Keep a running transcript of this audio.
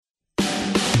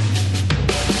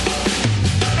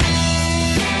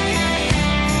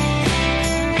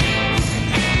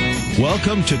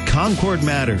Welcome to Concord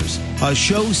Matters, a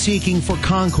show seeking for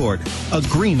concord,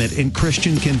 agreement in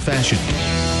Christian confession.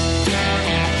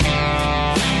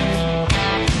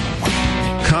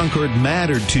 Concord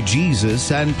mattered to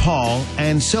Jesus and Paul,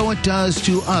 and so it does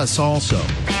to us also.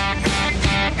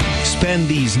 Spend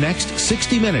these next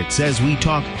 60 minutes as we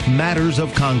talk matters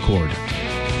of Concord.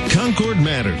 Concord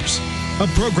Matters, a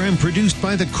program produced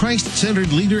by the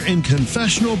Christ-centered leader in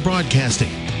confessional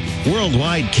broadcasting.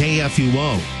 Worldwide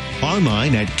KFUO.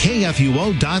 Online at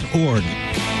kfuo.org.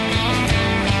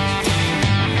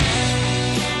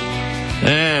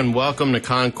 And welcome to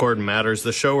Concord Matters,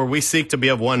 the show where we seek to be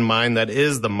of one mind, that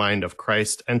is the mind of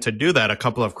Christ. And to do that, a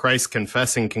couple of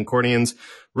Christ-confessing Concordians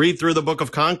read through the Book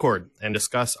of Concord and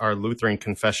discuss our Lutheran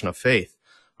Confession of Faith.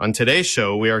 On today's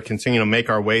show, we are continuing to make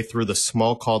our way through the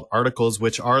Smalcald Articles,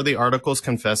 which are the articles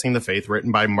confessing the faith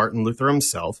written by Martin Luther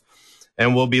himself.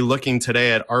 And we'll be looking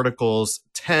today at Articles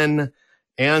 10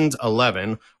 and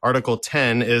 11. Article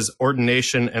 10 is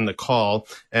ordination and the call.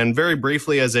 And very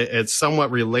briefly, as it's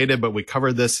somewhat related, but we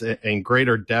covered this in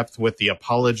greater depth with the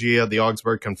apology of the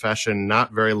Augsburg Confession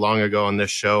not very long ago on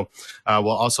this show. We'll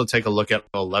also take a look at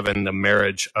 11, the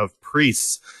marriage of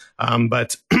priests.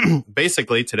 But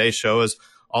basically, today's show is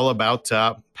all about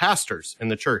pastors in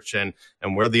the church and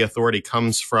where the authority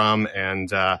comes from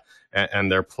and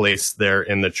their place there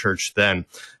in the church then.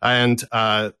 And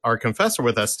our confessor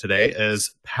with us today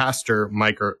is Pastor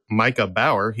Micah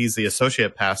Bauer. He's the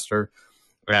associate pastor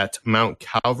at Mount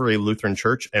Calvary Lutheran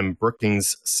Church in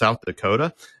Brookings, South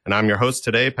Dakota. And I'm your host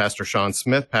today, Pastor Sean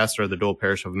Smith, pastor of the dual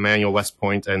parish of Emmanuel West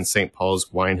Point and St.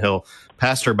 Paul's Wine Hill.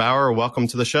 Pastor Bauer, welcome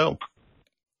to the show.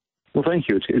 Well, thank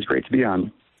you. It's great to be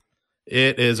on.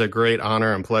 It is a great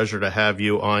honor and pleasure to have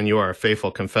you on. You are a faithful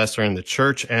confessor in the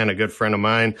church and a good friend of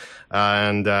mine,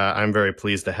 and I'm very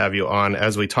pleased to have you on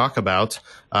as we talk about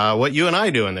what you and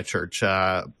I do in the church,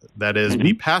 that is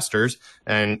be pastors,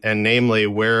 and namely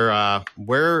where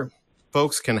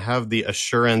folks can have the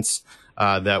assurance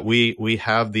that we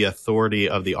have the authority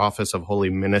of the office of holy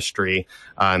ministry,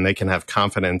 and they can have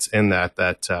confidence in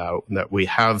that we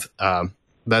have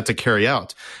that to carry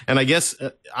out. And I guess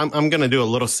I'm going to do a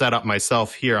little setup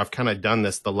myself here. I've kind of done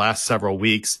this the last several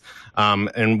weeks.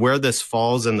 And where this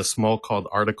falls in the Smalcald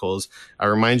Articles, I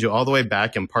remind you all the way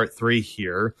back in part 3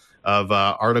 here of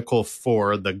Article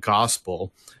 4, the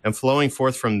gospel. And flowing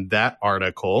forth from that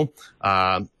article,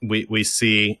 we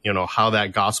see, how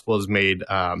that gospel is made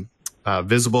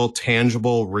visible,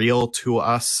 tangible, real to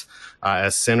us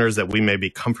as sinners, that we may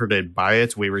be comforted by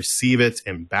it. We receive it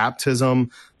in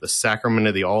baptism, the sacrament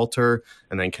of the altar,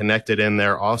 and then connected in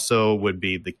there also would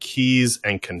be the keys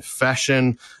and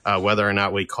confession, whether or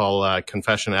not we call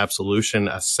confession absolution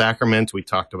a sacrament. We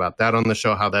talked about that on the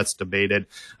show, how that's debated.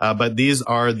 But these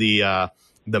are the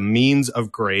means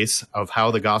of grace of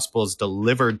how the gospel is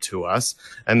delivered to us.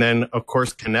 And then, of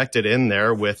course, connected in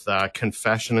there with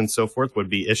confession and so forth would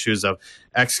be issues of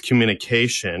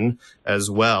excommunication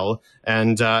as well.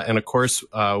 And of course,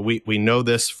 we know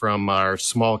this from our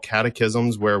small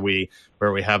catechisms where we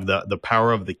have the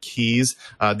power of the keys.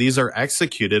 These are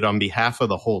executed on behalf of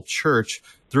the whole church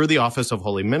through the office of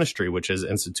holy ministry, which is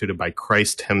instituted by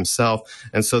Christ himself.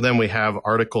 And so then we have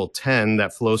Article 10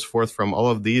 that flows forth from all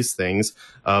of these things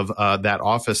of that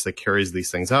office that carries these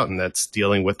things out, and that's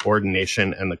dealing with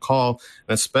ordination and the call.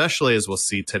 And especially, as we'll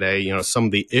see today, some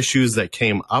of the issues that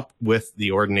came up with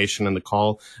the ordination and the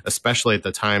call, especially at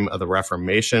the time of the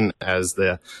Reformation, as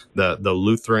the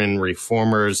Lutheran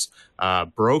reformers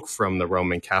broke from the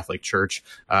Roman Catholic Church.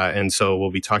 And so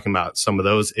we'll be talking about some of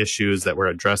those issues that were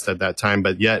addressed at that time,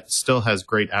 but yet still has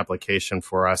great application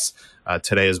for us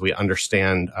today as we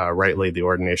understand rightly the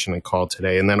ordination and call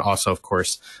today. And then also, of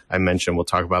course, I mentioned we'll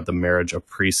talk about the marriage of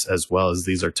priests as well, as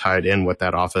these are tied in with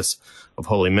that office of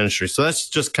holy ministry. So that's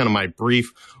just kind of my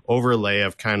brief overlay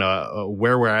of kind of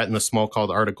where we're at in the Smalcald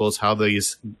Articles, how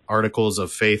these articles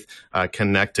of faith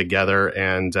connect together,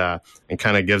 and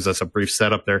kind of gives us a brief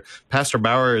setup there. Pastor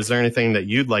Bauer, is there anything that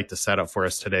you'd like to set up for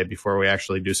us today before we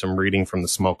actually do some reading from the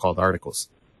Smalcald Articles?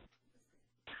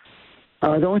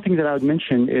 The only thing that I would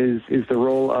mention is the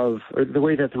role of, or the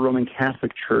way that the Roman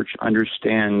Catholic Church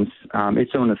understands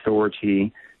its own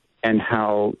authority, and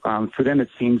how for them it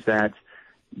seems that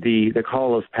the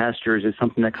call of pastors is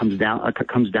something that comes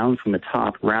down from the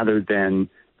top rather than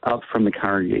up from the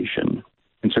congregation.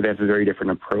 And so that's a very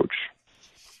different approach.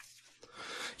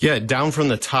 Yeah, down from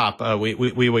the top,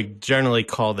 we would generally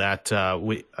call that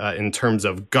in terms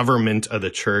of government of the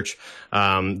church.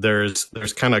 There's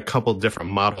kind of a couple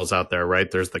different models out there, right?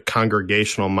 There's the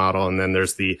congregational model, and then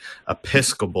there's the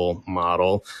episcopal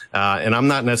model. And I'm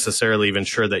not necessarily even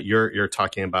sure that you're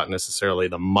talking about necessarily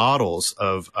the models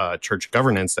of church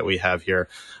governance that we have here,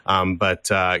 but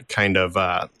kind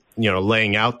of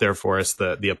laying out there for us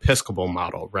the episcopal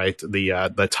model, right?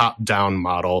 The top-down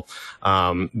model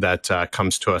that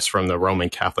comes to us from the Roman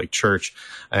Catholic Church,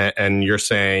 and you're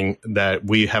saying that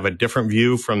we have a different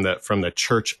view from the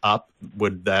church up.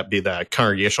 Would that be the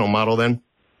congregational model then?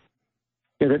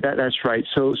 Yeah, that's right.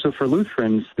 So for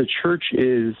Lutherans, the church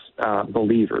is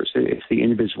believers. It's the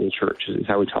individual church, is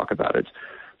how we talk about it.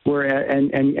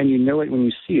 And you know it when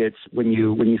you see it, when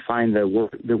you find the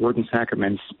word and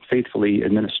sacraments faithfully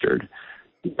administered.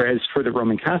 Whereas for the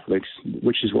Roman Catholics,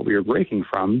 which is what we are breaking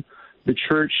from, the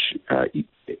church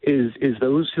is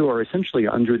those who are essentially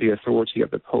under the authority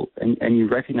of the Pope, and you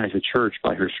recognize the church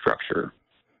by her structure.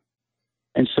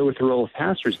 And so with the role of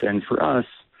pastors, then, for us,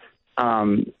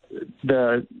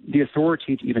 the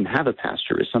authority to even have a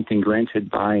pastor is something granted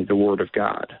by the Word of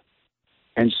God.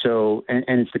 And so, and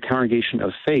it's the congregation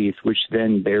of faith which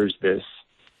then bears this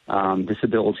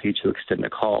ability to extend a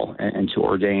call and to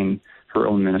ordain her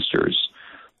own ministers.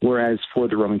 Whereas for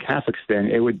the Roman Catholics, then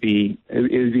it would be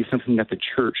something that the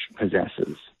church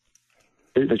possesses,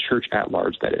 the church at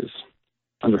large, that is,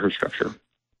 under her structure.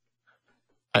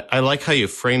 I like how you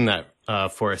frame that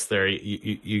for us there.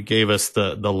 You gave us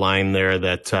the line there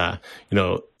that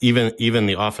even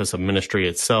the office of ministry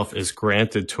itself is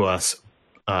granted to us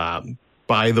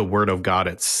by the Word of God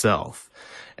itself.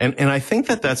 And I think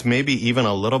that's maybe even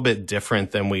a little bit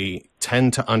different than we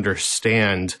tend to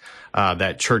understand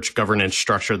that church governance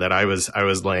structure that I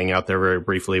was laying out there very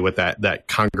briefly with that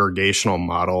congregational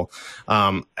model.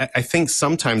 I think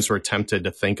sometimes we're tempted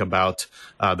to think about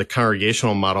the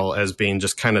congregational model as being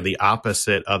just kind of the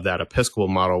opposite of that episcopal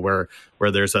model, where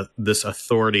there's this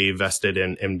authority vested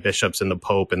in bishops and the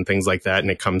Pope and things like that,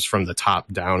 and it comes from the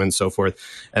top down and so forth,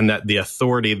 and that the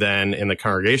authority then in the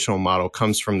congregational model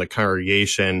comes from the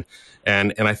congregation.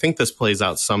 And I think this plays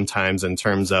out sometimes in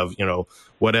terms of,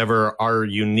 whatever our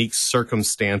unique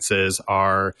circumstances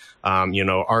are,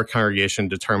 our congregation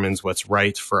determines what's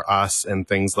right for us and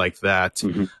things like that.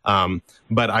 Mm-hmm.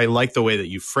 But I like the way that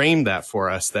you framed that for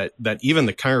us, that even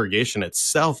the congregation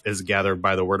itself is gathered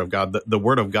by the Word of God. The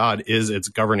Word of God is its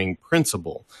governing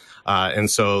principle. And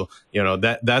so,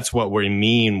 that's what we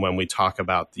mean when we talk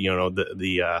about,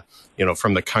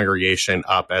 from the congregation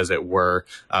up, as it were.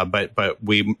 But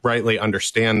we rightly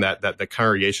understand that the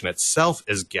congregation itself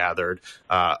is gathered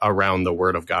around the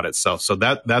Word of God itself. So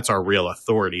that's our real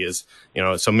authority is,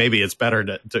 so maybe it's better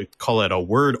to call it a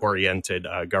word-oriented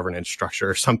governance structure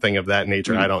or something of that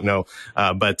nature. Mm-hmm. I don't know.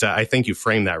 But I think you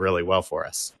framed that really well for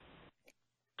us.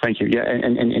 Thank you. Yeah,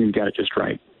 and you got it just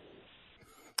right.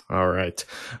 All right.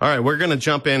 We're going to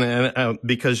jump in, and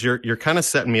because you're kind of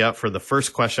setting me up for the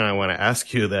first question I want to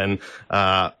ask you. Then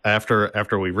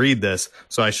after we read this,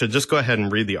 so I should just go ahead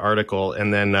and read the article,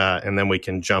 and then we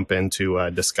can jump into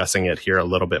discussing it here a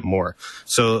little bit more.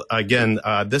 So again,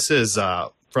 this is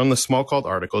from the Smalcald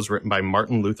Articles, written by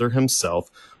Martin Luther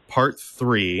himself, Part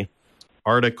 3,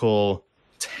 Article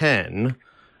 10,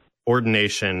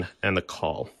 Ordination and the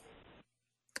Call.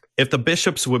 If the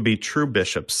bishops would be true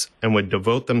bishops and would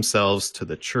devote themselves to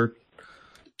the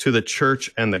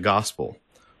church and the gospel,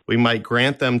 we might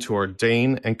grant them to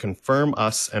ordain and confirm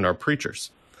us and our preachers.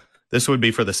 This would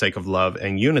be for the sake of love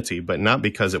and unity, but not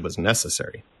because it was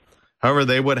necessary. However,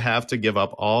 they would have to give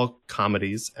up all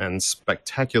comedies and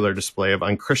spectacular display of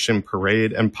unchristian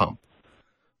parade and pomp.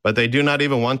 But they do not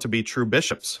even want to be true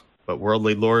bishops, but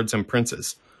worldly lords and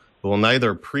princes, who will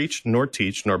neither preach nor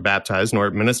teach nor baptize nor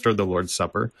administer the Lord's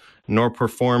Supper, nor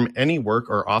perform any work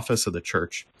or office of the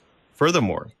church.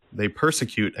 Furthermore, they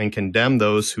persecute and condemn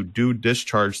those who do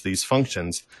discharge these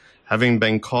functions, having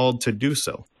been called to do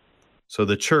so. So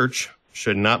the church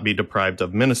should not be deprived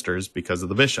of ministers because of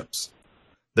the bishops.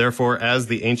 Therefore, as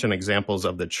the ancient examples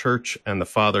of the church and the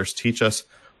fathers teach us,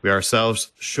 we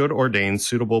ourselves should ordain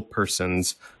suitable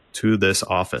persons to this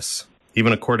office.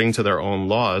 Even according to their own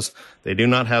laws, they do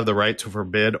not have the right to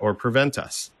forbid or prevent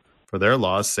us. For their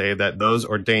laws say that those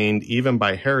ordained even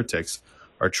by heretics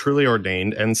are truly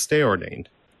ordained and stay ordained.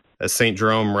 As St.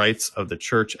 Jerome writes of the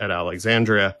church at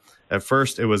Alexandria, at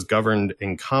first it was governed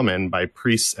in common by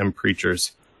priests and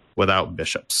preachers without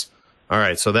bishops. All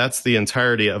right, so that's the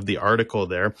entirety of the article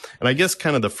there. And I guess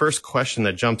kind of the first question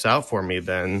that jumps out for me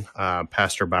then,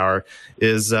 Pastor Bauer,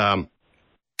 is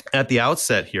at the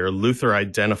outset here, Luther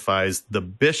identifies the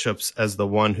bishops as the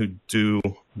one who do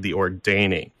the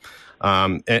ordaining.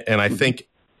 And I think,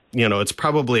 it's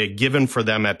probably a given for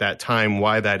them at that time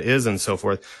why that is and so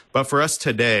forth. But for us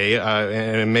today,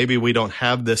 and maybe we don't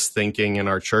have this thinking in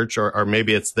our church, or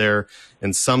maybe it's there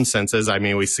in some senses. I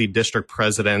mean, we see district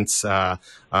presidents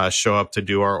show up to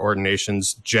do our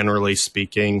ordinations, generally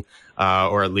speaking,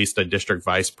 or at least a district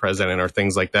vice president or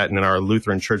things like that in our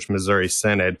Lutheran Church Missouri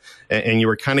Synod. And you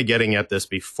were kind of getting at this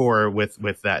before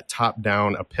with that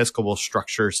top-down Episcopal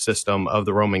structure system of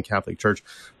the Roman Catholic Church.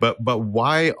 But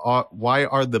why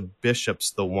are the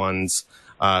bishops the ones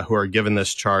who are given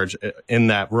this charge in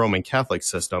that Roman Catholic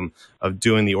system of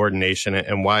doing the ordination?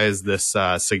 And why is this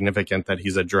significant that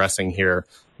he's addressing here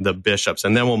the bishops?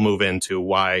 And then we'll move into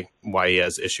why he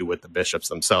has issue with the bishops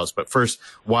themselves. But first,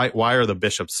 why are the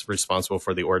bishops responsible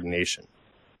for the ordination?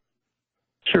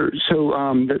 Sure. So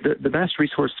the best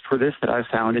resource for this that I've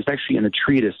found is actually in the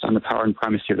treatise on the power and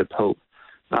primacy of the Pope.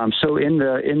 So in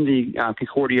the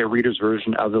Concordia Reader's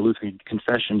Version of the Lutheran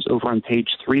Confessions, over on page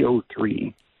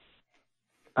 303,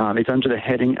 it's under the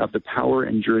heading of the power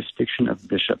and jurisdiction of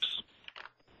bishops.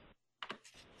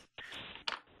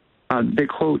 They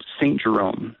quote Saint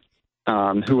Jerome,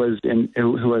 who was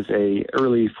a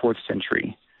early 4th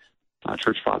century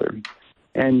church father,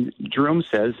 and Jerome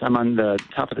says, I'm on the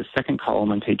top of the second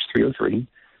column on page 303.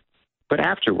 But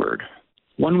afterward,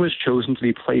 one was chosen to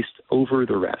be placed over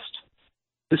the rest.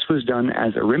 This was done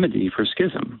as a remedy for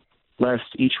schism, lest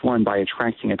each one, by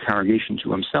attracting a congregation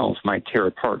to himself, might tear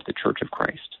apart the Church of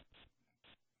Christ.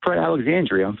 For at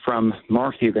Alexandria, from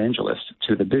Mark the Evangelist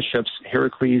to the bishops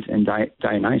Heracles and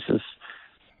Dionysius,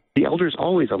 the elders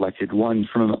always elected one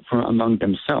from among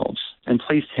themselves and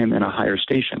placed him in a higher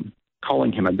station,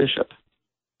 calling him a bishop,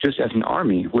 just as an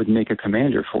army would make a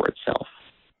commander for itself.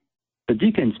 The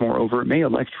deacons, moreover, may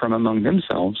elect from among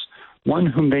themselves one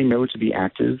whom they know to be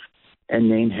active and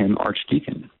name him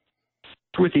archdeacon.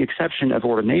 For with the exception of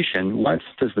ordination, what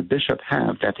does the bishop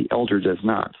have that the elder does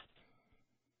not?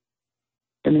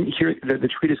 And then here the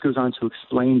treatise goes on to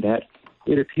explain that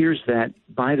it appears that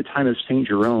by the time of St.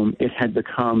 Jerome, it had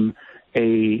become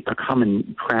a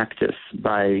common practice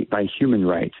by human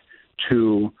right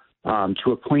to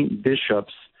appoint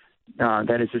bishops,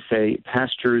 that is to say,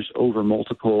 pastors over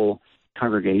multiple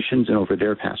congregations and over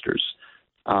their pastors,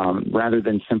 rather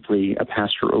than simply a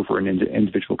pastor over an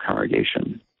individual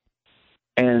congregation.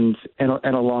 And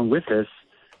along with this,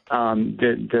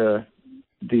 the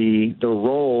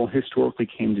role historically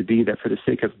came to be that for the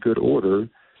sake of good order,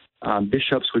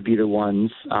 bishops would be the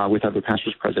ones with other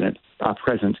pastors present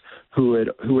who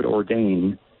would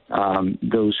ordain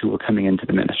those who were coming into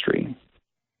the ministry.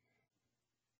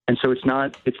 And so it's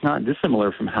not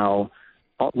dissimilar from how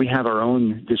we have our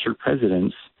own district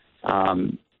presidents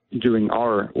doing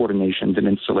our ordinations and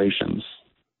installations.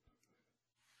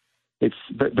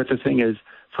 But the thing is,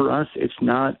 for us,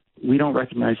 we don't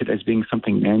recognize it as being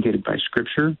something mandated by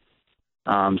Scripture,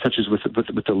 such as with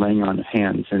the laying on of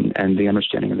hands and the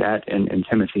understanding of that in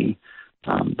Timothy,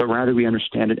 but rather we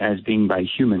understand it as being by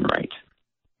human right.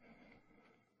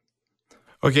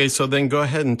 Okay, so then go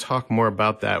ahead and talk more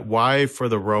about that. Why for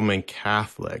the Roman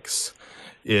Catholics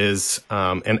is,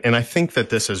 and I think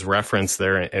that this is referenced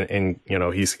there, and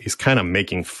he's kind of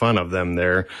making fun of them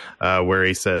there, where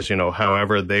he says,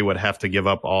 however, they would have to give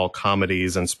up all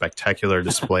comedies and spectacular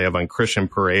display of unchristian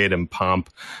parade and pomp,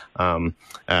 and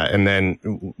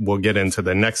then we'll get into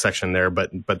the next section there,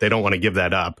 but they don't want to give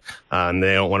that up, and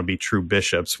they don't want to be true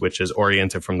bishops, which is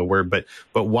oriented from the word, but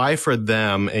why for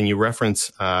them, and you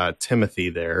reference Timothy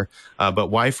there,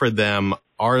 but why for them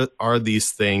are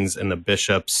these things in the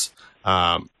bishops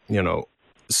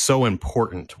so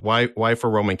important? Why for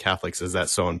Roman Catholics is that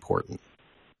so important?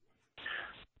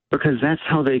 Because that's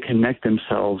how they connect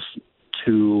themselves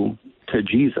to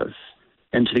Jesus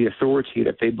and to the authority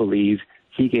that they believe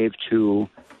he gave to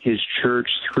his church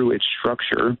through its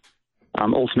structure,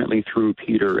 ultimately through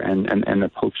Peter and the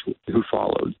popes who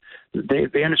followed.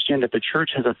 They understand that the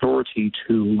church has authority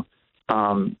to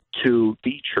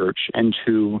be church and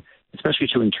especially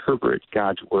to interpret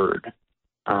God's word.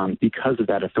 Because of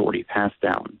that authority passed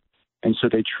down. And so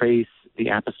they trace the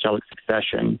apostolic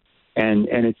succession, and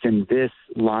it's in this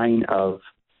line of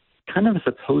kind of a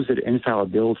supposed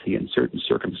infallibility in certain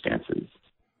circumstances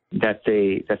that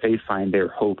they find their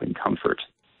hope and comfort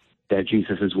that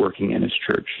Jesus is working in his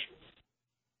church.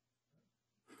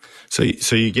 So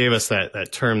you gave us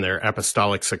that term there,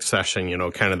 apostolic succession,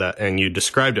 kind of that, and you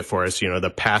described it for us,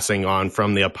 the passing on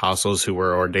from the apostles who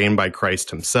were ordained by Christ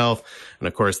himself. And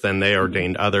of course, then they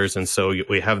ordained others. And so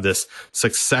we have this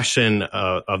succession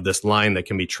of this line that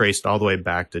can be traced all the way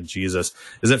back to Jesus.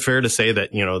 Is it fair to say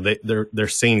that, they're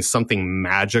seeing something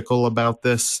magical about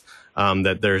this?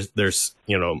 That there's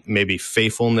maybe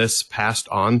faithfulness passed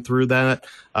on through that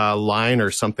line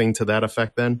or something to that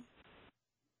effect then?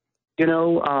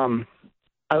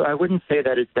 I wouldn't say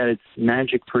that it's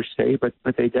magic per se, but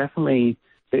they definitely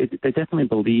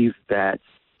believe that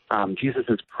Jesus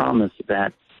has promised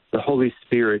that the Holy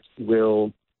Spirit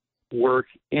will work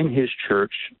in his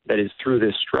church, that is through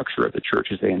this structure of the church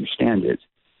as they understand it,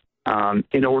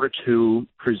 in order to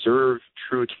preserve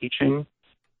true teaching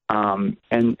and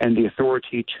the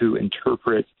authority to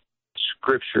interpret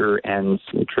Scripture and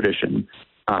tradition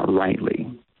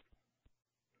rightly.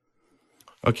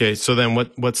 Okay, so then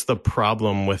what's the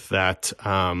problem with that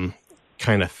kind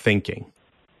of thinking?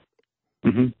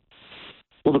 Mm-hmm.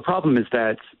 Well, the problem is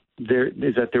that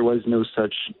there was no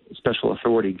such special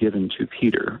authority given to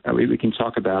Peter. We can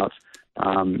talk about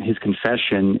his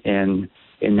confession in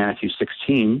Matthew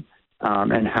 16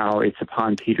 and how it's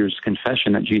upon Peter's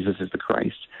confession that Jesus is the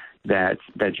Christ that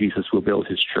Jesus will build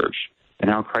his church,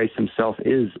 and how Christ himself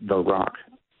is the rock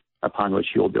upon which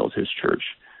he will build his church.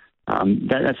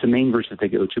 That's the main verse that they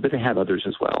go to, but they have others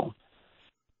as well.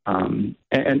 And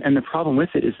the problem with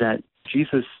it is that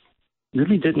Jesus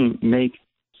really didn't make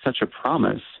such a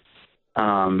promise,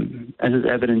 as is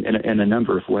evident in a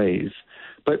number of ways.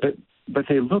 But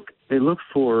they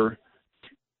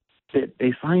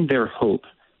find their hope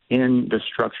in the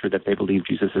structure that they believe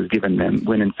Jesus has given them,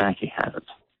 when in fact he hasn't.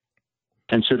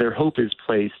 And so their hope is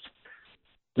placed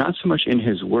not so much in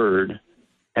his word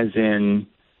as in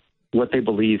what they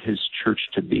believe his church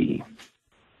to be.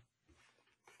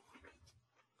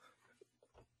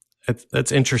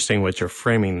 That's interesting what you're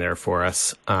framing there for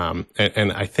us.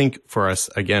 And I think for us,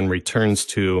 again, returns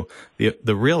to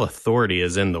the real authority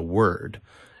is in the word.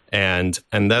 And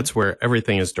that's where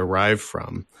everything is derived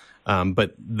from.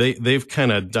 But they've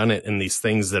kind of done it in these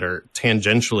things that are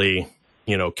tangentially,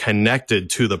 connected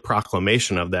to the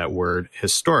proclamation of that word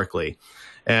historically.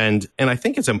 And I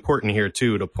think it's important here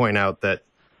too to point out that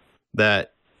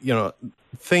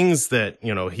things that,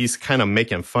 he's kind of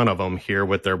making fun of them here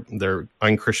with their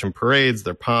unchristian parades,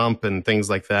 their pomp and things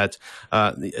like that.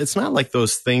 It's not like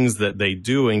those things that they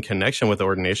do in connection with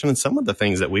ordination. And some of the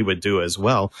things that we would do as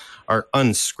well are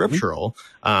unscriptural.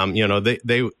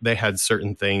 They had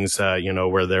certain things,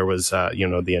 where there was,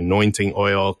 the anointing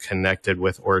oil connected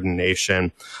with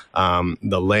ordination,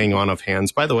 the laying on of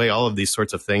hands. By the way, all of these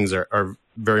sorts of things are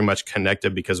very much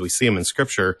connected because we see them in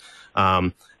Scripture,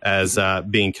 as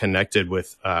being connected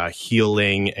with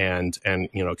healing and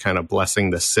kind of blessing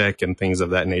the sick and things of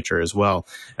that nature as well.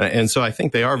 And so I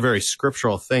think they are very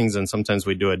scriptural things, and sometimes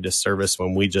we do a disservice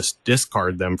when we just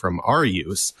discard them from our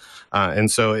use. And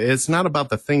so it's not about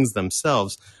the things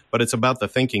themselves, but it's about the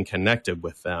thinking connected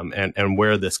with them and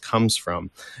where this comes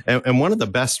from. And one of the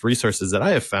best resources that I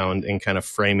have found in kind of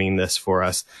framing this for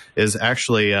us is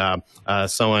actually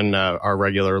someone our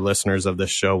regular listeners of this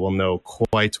show will know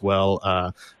quite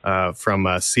well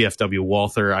from C.F.W.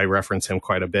 Walther. I reference him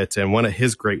quite a bit. And one of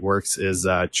his great works is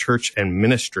Church and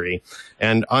Ministry.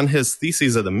 And on his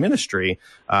theses of the ministry,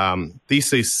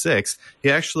 Thesis 6, he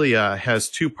actually has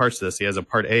two parts to this. He has a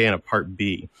part A and a part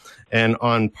B. And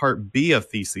on part B of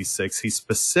Thesis 6, he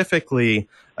specifically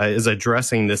is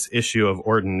addressing this issue of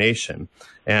ordination.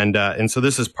 And so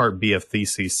this is part B of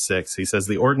Thesis 6. He says,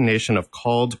 the ordination of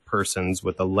called persons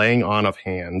with the laying on of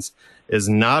hands is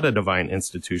not a divine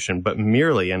institution, but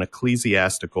merely an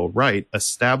ecclesiastical rite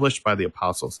established by the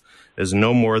apostles. It is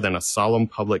no more than a solemn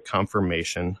public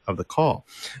confirmation of the call.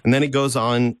 And then he goes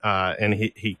on, and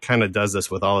he kind of does this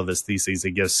with all of his theses.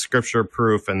 He gives scripture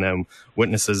proof, and then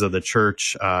witnesses of the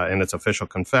church and its official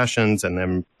confessions, and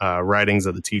then writings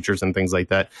of the teachers and things like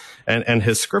that. And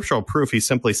his scriptural proof, he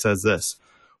simply says this: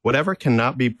 whatever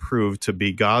cannot be proved to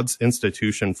be God's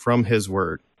institution from his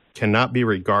word cannot be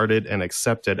regarded and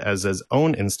accepted as his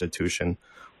own institution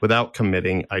without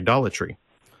committing idolatry.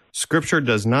 Scripture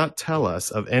does not tell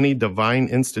us of any divine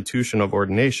institution of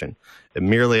ordination. It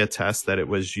merely attests that it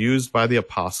was used by the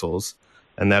apostles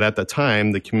and that at the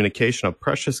time the communication of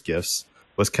precious gifts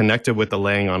was connected with the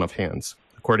laying on of hands.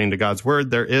 According to God's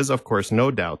word, there is, of course,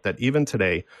 no doubt that even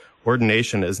today,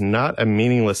 ordination is not a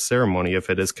meaningless ceremony if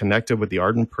it is connected with the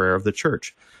ardent prayer of the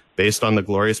church. based on the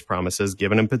glorious promises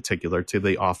given in particular to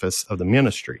the office of the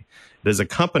ministry. It is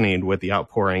accompanied with the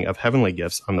outpouring of heavenly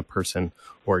gifts on the person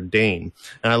ordained.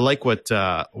 And I like what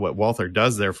Walther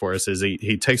does there for us is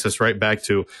he takes us right back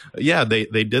to,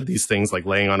 they did these things like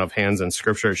laying on of hands in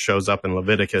Scripture. It shows up in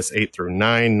Leviticus 8 through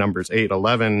 9, Numbers 8,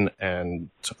 11, and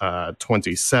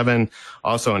 27.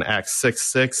 Also in Acts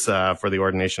 6, for the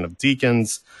ordination of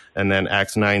deacons. And then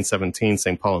Acts 9:17,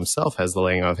 St. Paul himself has the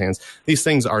laying on of hands. These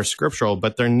things are scriptural,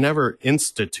 but they're never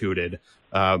instituted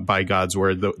by God's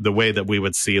word, the way that we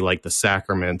would see like the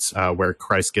sacraments, where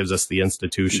Christ gives us the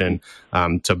institution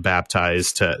to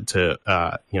baptize,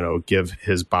 to give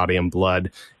his body and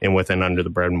blood in with and under the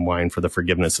bread and wine for the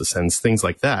forgiveness of sins, things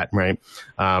like that, right?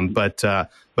 But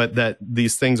that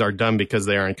these things are done because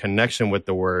they are in connection with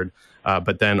the word,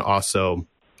 but then also,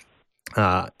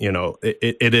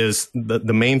 it is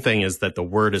the main thing is that the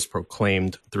word is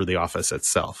proclaimed through the office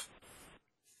itself.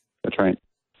 That's right.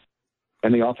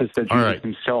 And the office that Jesus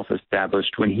himself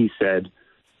established when he said,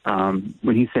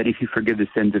 if you forgive the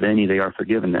sins of any, they are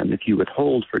forgiven them. If you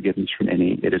withhold forgiveness from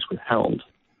any, it is withheld.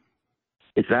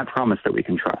 It's that promise that we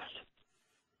can trust.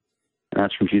 And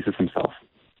that's from Jesus himself.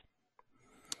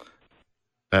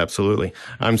 Absolutely.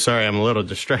 I'm sorry, I'm a little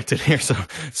distracted here. So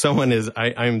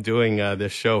I'm doing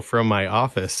this show from my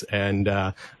office, and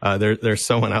there's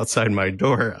someone outside my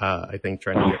door, I think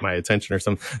trying to get my attention or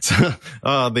something. So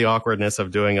the awkwardness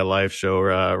of doing a live show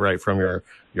right from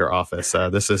your office.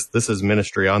 This is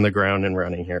ministry on the ground and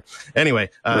running here. Anyway,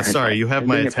 sorry, you have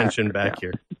my attention back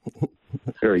here.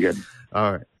 Very good.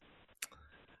 All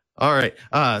right.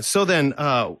 So then,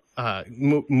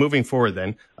 moving forward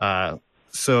then,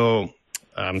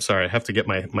 I'm sorry, I have to get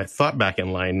my thought back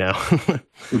in line now.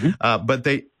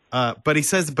 But he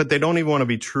says, but they don't even want to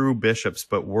be true bishops,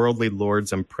 but worldly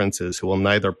lords and princes who will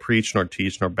neither preach nor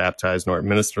teach nor baptize nor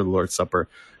administer the Lord's Supper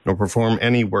nor perform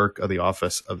any work of the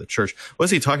office of the church.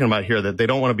 What's he talking about here? That they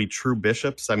don't want to be true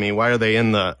bishops? I mean, why are they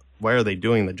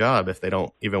doing the job if they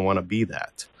don't even want to be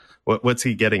that? What's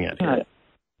he getting at here?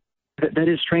 That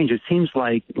is strange. It seems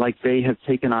like they have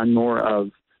taken on more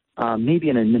of maybe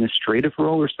an administrative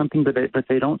role or something, but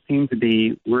they don't seem to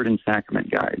be word and sacrament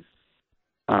guys,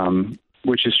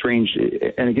 which is strange.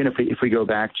 And again, if we go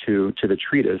back to the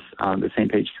treatise, the same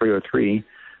page 303,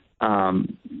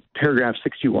 paragraph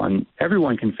 61,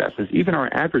 everyone confesses, even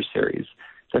our adversaries,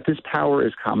 that this power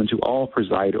is common to all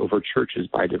preside over churches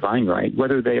by divine right,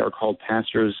 whether they are called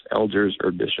pastors, elders, or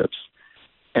bishops,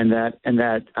 and that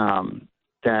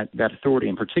authority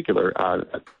in particular.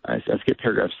 I skip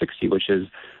paragraph 60, which is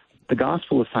the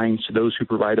gospel assigns to those who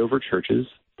preside over churches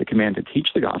the command to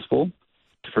teach the gospel,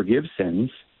 to forgive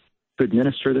sins, to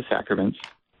administer the sacraments,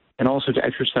 and also to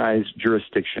exercise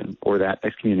jurisdiction, or that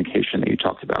excommunication that you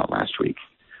talked about last week.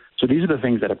 So these are the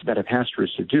things that a pastor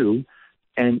is to do,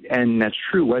 and that's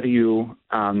true whether you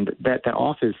that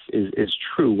office is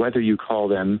true whether you call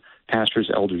them pastors,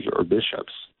 elders, or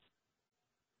bishops.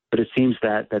 But it seems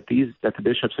that the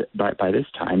bishops by this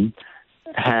time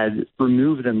had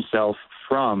removed themselves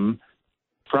from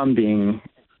being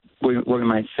what we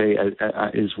might say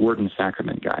is word and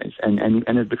sacrament guys, and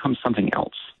have become something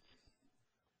else.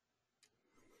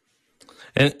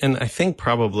 And I think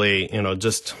probably,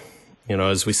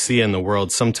 as we see in the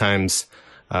world, sometimes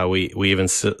we even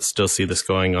still see this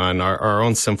going on. Our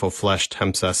own sinful flesh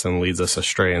tempts us and leads us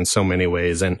astray in so many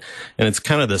ways. And it's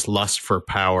kind of this lust for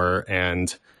power.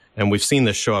 And we've seen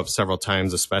this show up several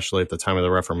times, especially at the time of the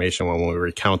Reformation, when we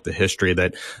recount the history,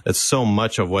 that so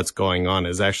much of what's going on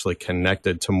is actually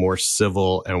connected to more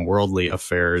civil and worldly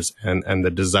affairs and the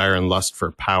desire and lust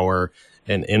for power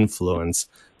and influence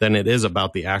than it is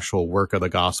about the actual work of the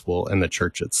gospel and the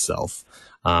church itself.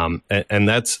 And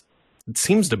it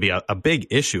seems to be a big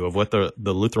issue of what the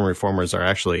Lutheran reformers are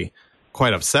actually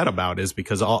quite upset about, is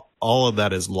because all of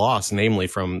that is lost, namely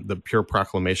from the pure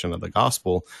proclamation of the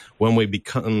gospel, when we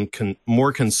become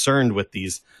more concerned with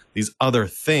these other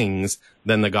things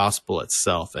than the gospel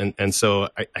itself. And so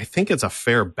I think it's a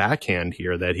fair backhand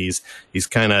here that he's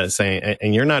kind of saying,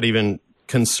 and you're not even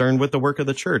concerned with the work of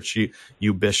the church,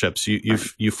 you bishops,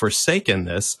 you've forsaken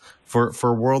this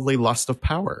for worldly lust of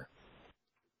power.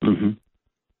 Mm-hmm.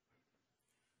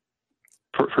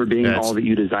 For being all that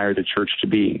you desire the church to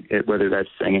be, whether that's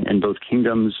in both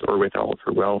kingdoms or with all of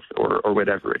her wealth or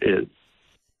whatever it is.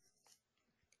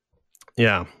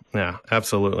 Yeah,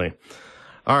 absolutely.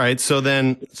 All right, so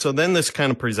then this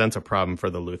kind of presents a problem for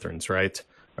the Lutherans, right?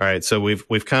 All right, so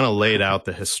we've kind of laid out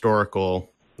the historical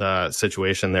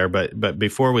situation there, but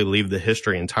before we leave the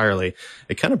history entirely,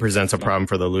 it kind of presents a problem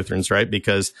for the Lutherans, right?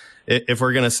 Because if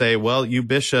we're going to say, well, you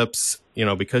bishops,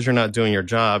 because you're not doing your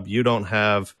job, you don't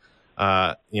have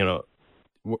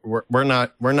we're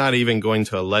not even going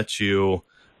to let you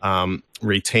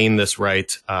retain this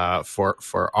right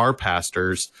for our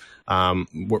pastors.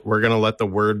 We're going to let the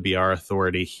word be our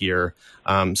authority here.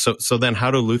 So then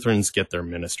how do Lutherans get their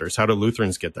ministers? How do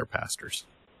Lutherans get their pastors?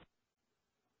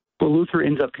 Well, Luther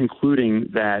ends up concluding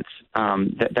that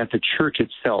that the church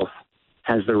itself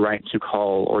has the right to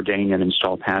call, ordain, and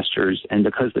install pastors. And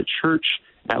because the church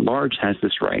at large has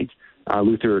this right,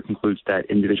 Luther concludes that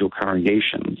individual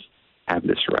congregations have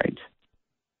this right.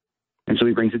 And so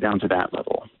he brings it down to that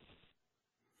level.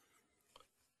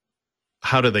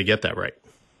 How do they get that right?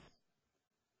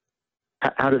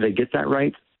 How do they get that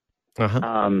right?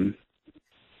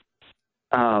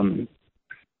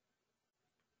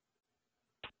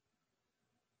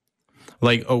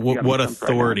 What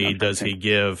authority does he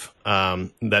give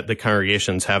that the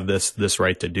congregations have this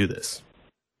right to do this?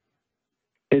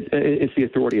 It's the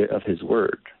authority of his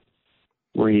word,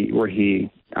 where he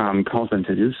calls them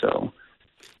to do so.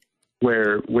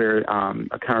 Where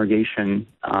a congregation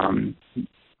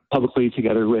publicly,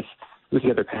 together with the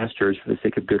other pastors, for the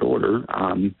sake of good order,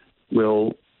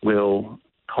 will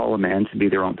call a man to be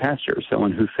their own pastor,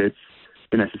 someone who fits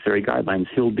the necessary guidelines.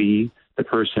 He'll be the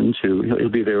person he'll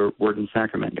be their word and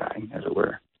sacrament guy, as it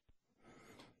were.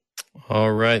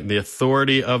 All right. The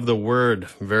authority of the word.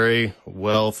 Very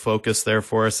well focused there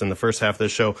for us in the first half of the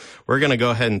show. We're going to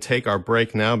go ahead and take our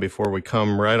break now before we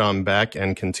come right on back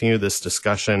and continue this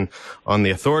discussion on the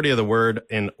authority of the word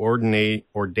in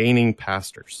ordaining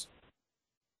pastors.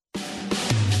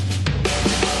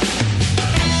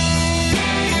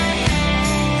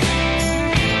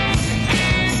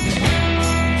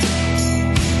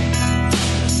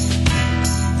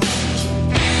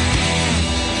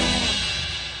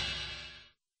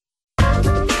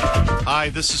 Hi,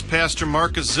 this is Pastor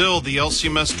Mark Azil, the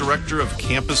LCMS Director of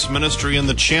Campus Ministry and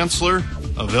the Chancellor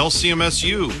of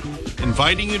LCMSU,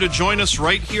 inviting you to join us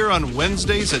right here on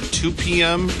Wednesdays at 2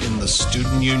 p.m. in the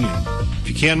Student Union. If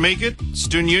you can't make it,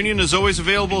 Student Union is always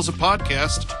available as a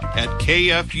podcast at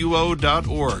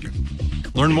kfuo.org.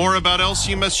 Learn more about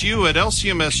LCMSU at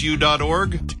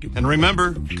lcmsu.org. And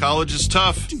remember, college is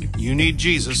tough. You need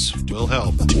Jesus. We'll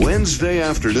help. Wednesday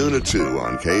afternoon at 2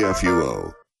 on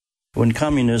KFUO. When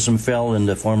communism fell in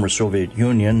the former Soviet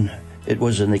Union, it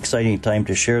was an exciting time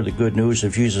to share the good news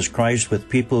of Jesus Christ with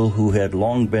people who had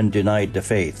long been denied the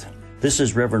faith. This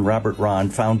is Reverend Robert Rahn,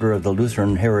 founder of the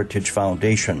Lutheran Heritage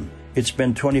Foundation. It's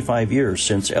been 25 years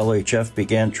since LHF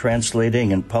began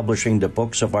translating and publishing the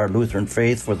books of our Lutheran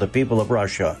faith for the people of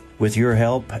Russia. With your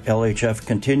help, LHF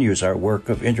continues our work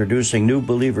of introducing new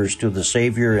believers to the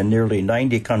Savior in nearly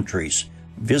 90 countries.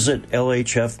 Visit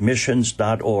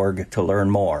lhfmissions.org to learn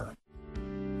more.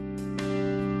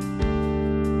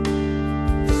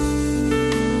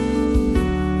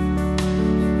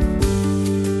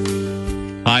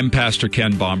 I'm Pastor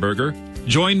Ken Baumberger.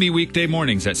 Join me weekday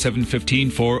mornings at 7:15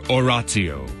 for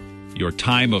Oratio, your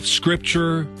time of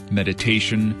scripture,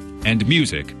 meditation, and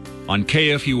music on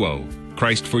KFUO,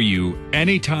 Christ for you,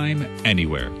 anytime,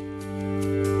 anywhere.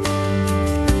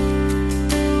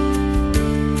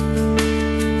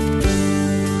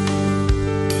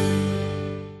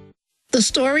 The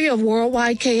story of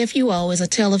Worldwide KFUO is a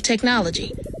tale of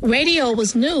technology. Radio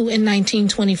was new in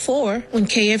 1924 when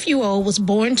KFUO was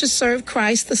born to serve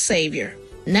Christ the Savior.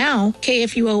 Now,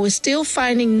 KFUO is still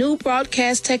finding new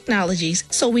broadcast technologies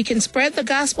so we can spread the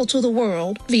gospel to the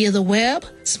world via the web,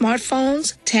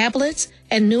 smartphones, tablets,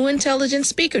 and new intelligent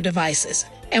speaker devices.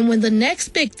 And when the next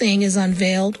big thing is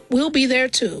unveiled, we'll be there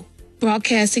too,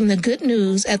 broadcasting the good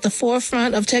news at the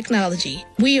forefront of technology.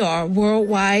 We are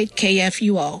Worldwide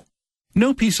KFUO.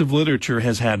 No piece of literature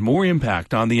has had more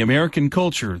impact on the American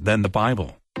culture than the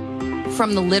Bible.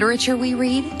 From the literature we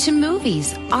read to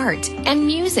movies, art, and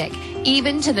music,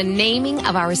 even to the naming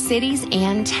of our cities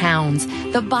and towns,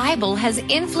 the Bible has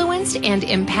influenced and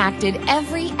impacted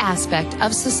every aspect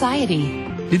of society.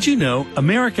 Did you know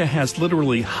America has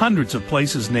literally hundreds of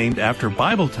places named after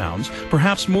Bible towns,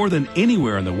 perhaps more than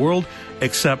anywhere in the world,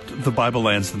 except the Bible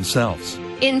lands themselves?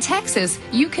 In Texas,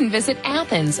 you can visit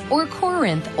Athens or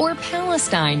Corinth or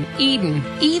Palestine, Eden,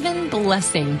 even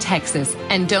Blessing, Texas.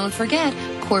 And don't forget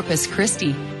Corpus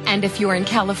Christi. And if you're in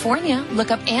California, look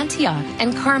up Antioch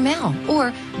and Carmel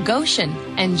or Goshen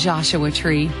and Joshua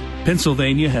Tree.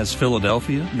 Pennsylvania has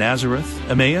Philadelphia, Nazareth,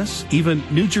 Emmaus, even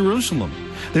New Jerusalem.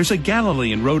 There's a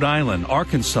Galilee in Rhode Island,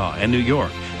 Arkansas, and New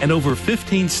York. And over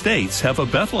 15 states have a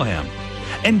Bethlehem.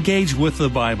 Engage with the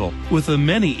Bible with the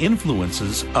many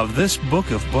influences of this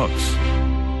book of books.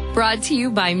 Brought to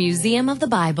you by Museum of the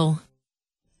Bible.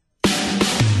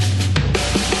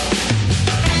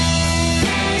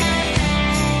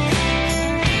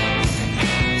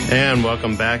 And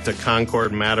welcome back to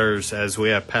Concord Matters as we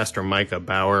have Pastor Micah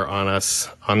Bauer on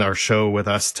our show with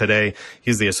us today.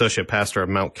 He's the associate pastor of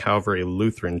Mount Calvary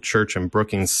Lutheran Church in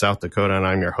Brookings, South Dakota, and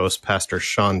I'm your host, Pastor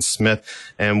Sean Smith.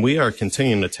 And we are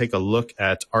continuing to take a look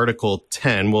at Article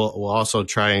 10. We'll also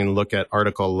try and look at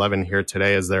Article 11 here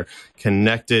today as they're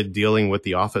connected, dealing with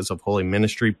the office of holy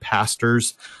ministry,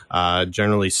 pastors,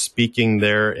 generally speaking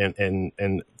there,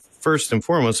 and first and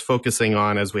foremost, focusing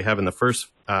on, as we have in the first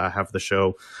half of the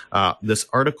show, this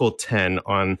Article 10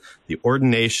 on the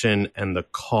ordination and the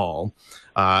call.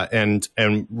 And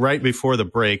right before the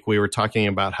break, we were talking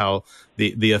about how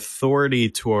the authority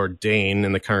to ordain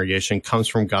in the congregation comes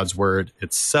from God's word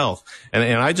itself.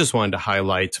 And I just wanted to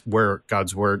highlight where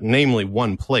God's word, namely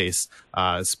one place,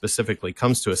 specifically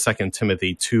comes to us. 2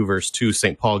 Timothy 2, verse 2,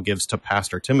 St. Paul gives to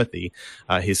Pastor Timothy.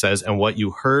 He says, "And what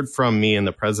you heard from me in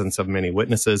the presence of many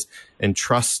witnesses,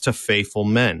 entrust to faithful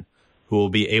men, who will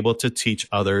be able to teach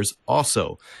others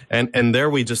also." And there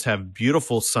we just have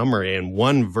beautiful summary in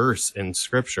one verse in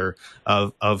Scripture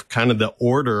of kind of the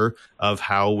order of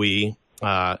how we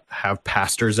have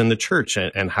pastors in the church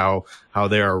and how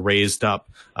they are raised up.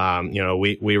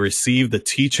 We receive the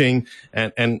teaching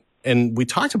and we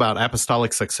talked about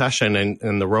apostolic succession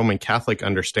and the Roman Catholic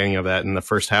understanding of that in the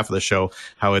first half of the show,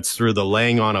 how it's through the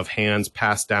laying on of hands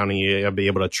passed down, and you'll be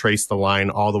able to trace the line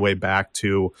all the way back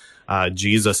to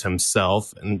Jesus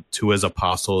himself and to his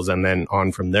apostles, and then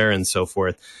on from there and so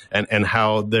forth, and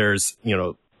how there's,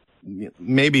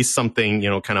 maybe something,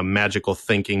 kind of magical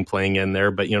thinking playing in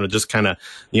there, but, just kind of,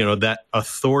 that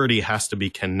authority has to be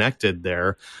connected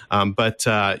there. But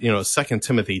 2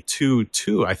 Timothy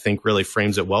 2:2, I think really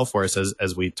frames it well for us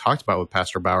as we talked about with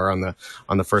Pastor Bauer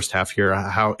on the first half here,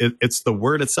 how it's the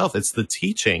word itself. It's the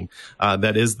teaching,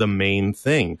 that is the main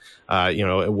thing.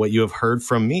 What you have heard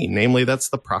from me, namely that's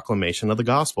the proclamation of the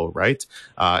gospel, right?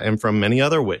 And from many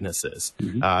other witnesses,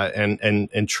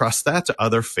 and trust that to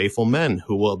other faithful men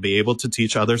who will be able to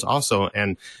teach others also.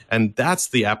 And that's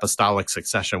the apostolic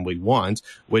succession we want,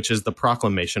 which is the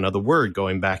proclamation of the word,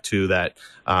 going back to that.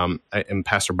 And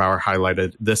Pastor Bauer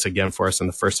highlighted this again for us in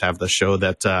the first half of the show,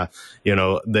 that,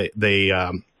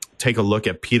 they take a look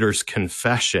at Peter's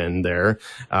confession there,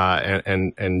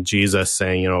 and Jesus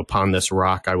saying, upon this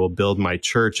rock I will build my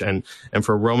church. And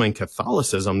for Roman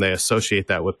Catholicism, they associate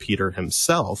that with Peter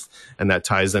himself, and that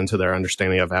ties into their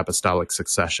understanding of apostolic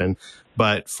succession.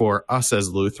 But for us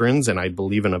as Lutherans, and I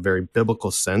believe in a very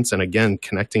biblical sense, and again,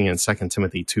 connecting in 2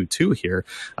 Timothy 2:2 here,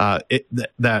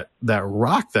 that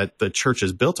rock that the church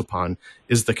is built upon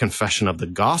is the confession of the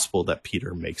gospel that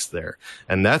Peter makes there.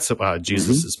 And that's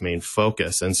Jesus's main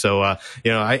focus. And so,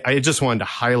 I just wanted to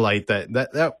highlight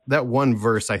that one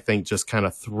verse, I think, just kind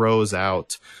of throws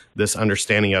out this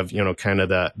understanding of, kind of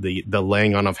the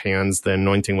laying on of hands, the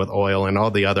anointing with oil, and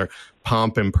all the other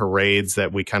pomp and parades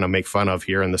that we kind of make fun of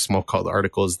here in the Small Called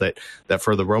Articles, that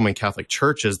for the Roman Catholic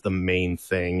Church is the main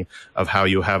thing of how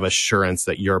you have assurance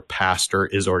that your pastor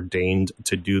is ordained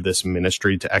to do this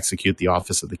ministry, to execute the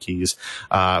office of the keys.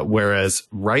 Whereas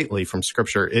rightly from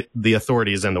Scripture, the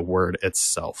authority is in the word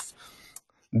itself.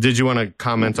 Did you want to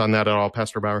comment on that at all,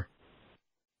 Pastor Bauer?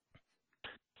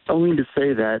 Only to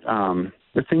say that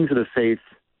the things of the faith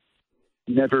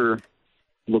never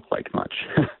look like much.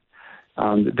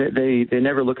 They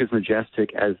never look as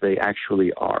majestic as they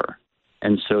actually are.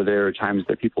 And so there are times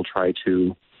that people try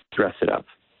to dress it up,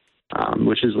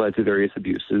 which has led to various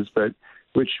abuses, but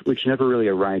which never really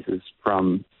arises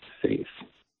from faith.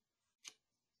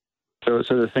 So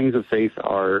the things of faith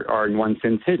are in one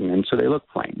sense hidden, and so they look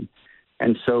plain.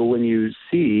 And so when you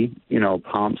see,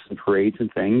 pomps and parades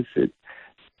and things, it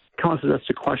causes us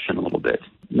to question a little bit.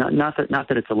 Not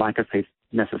that it's a lack of faith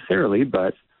necessarily,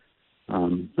 but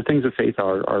the things of faith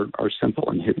are simple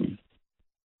and hidden.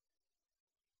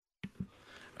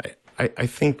 I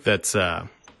think that's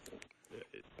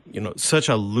such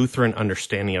a Lutheran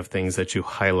understanding of things that you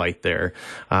highlight there,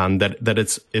 that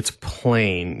it's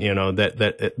plain,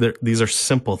 that these are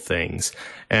simple things.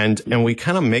 And we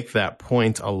kind of make that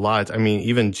point a lot. I mean,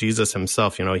 even Jesus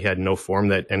himself, he had no form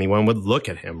that anyone would look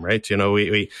at him, right?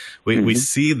 We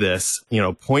see this,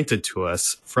 pointed to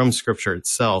us from Scripture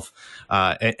itself.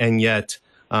 And yet,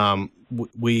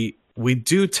 we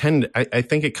do tend, I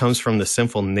think it comes from the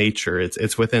sinful nature.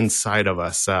 It's within inside of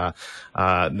us, that,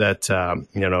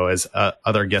 as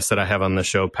other guests that I have on the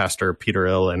show, Pastor Peter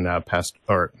Ill and,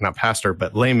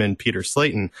 layman Peter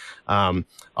Slayton,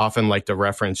 often like to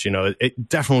reference, it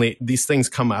definitely, these things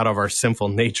come out of our sinful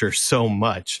nature so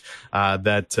much,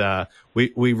 that,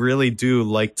 we really do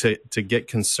like to get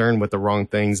concerned with the wrong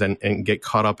things and get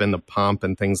caught up in the pomp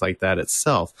and things like that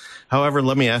itself. However,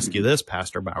 let me ask you this,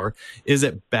 Pastor Bauer, is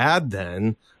it bad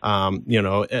then,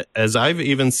 as I've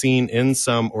even seen in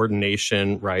some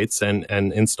ordination rites and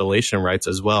installation rites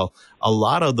as well, a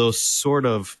lot of those sort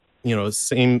of,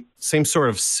 same sort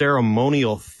of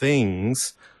ceremonial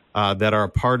things that are a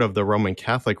part of the Roman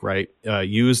Catholic rite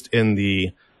used in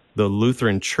the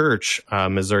Lutheran Church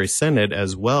Missouri Synod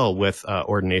as well with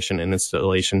ordination and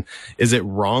installation. Is it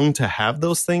wrong to have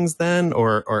those things then,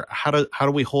 or how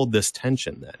do we hold this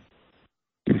tension then?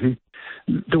 Mm-hmm.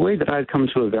 The way that I've come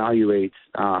to evaluate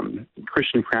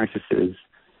Christian practices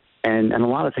and a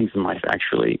lot of things in life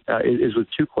actually is with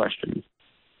two questions: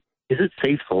 is it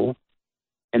faithful,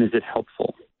 and is it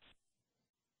helpful?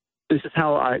 This is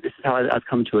how I've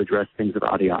come to address things of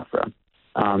adiaphora.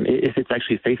 If it's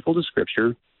actually faithful to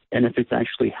Scripture, and if it's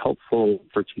actually helpful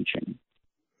for teaching.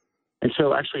 And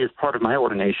so actually as part of my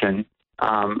ordination,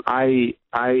 I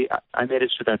made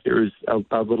it so that there was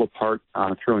a little part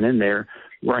thrown in there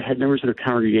where I had members of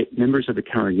the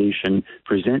congregation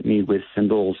present me with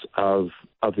symbols of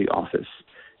the office.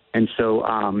 And so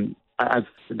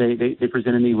they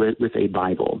presented me with a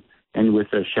Bible and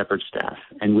with a shepherd's staff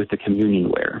and with the communion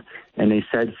ware. And they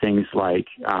said things like,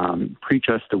 preach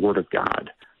us the word of God,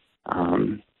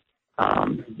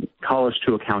 call us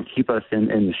to account, keep us in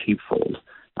the sheepfold,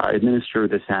 administer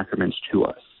the sacraments to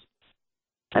us,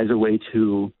 as a way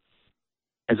to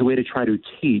try to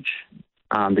teach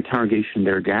the congregation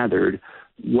there gathered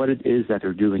what it is that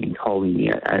they're doing and calling me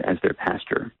as their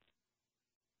pastor.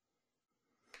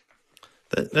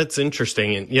 That's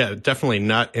interesting, and yeah, definitely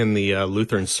not in the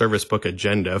Lutheran service book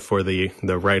agenda for the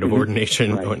rite of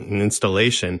ordination and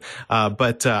installation.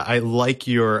 But I like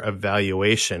your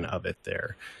evaluation of it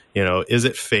there. Is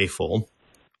it faithful?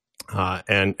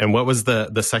 And what was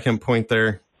the second point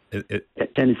there?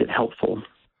 And is it helpful?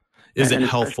 Is it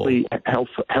helpful?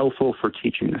 Helpful for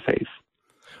teaching the faith.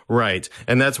 Right.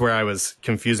 And that's where I was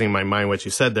confusing my mind what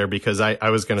you said there, because I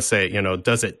was going to say,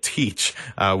 does it teach,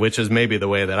 which is maybe the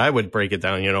way that I would break it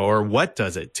down, or what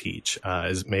does it teach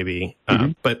is maybe,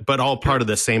 but all part of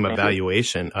the same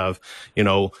evaluation of,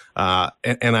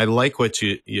 and I like what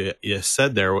you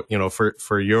said there,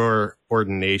 for your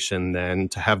ordination then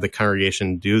to have the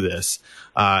congregation do this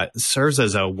serves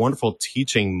as a wonderful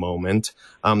teaching moment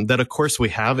that of course we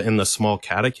have in the small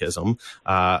catechism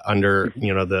under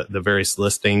the various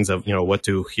listings of what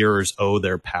do hearers owe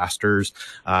their pastors,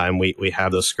 and we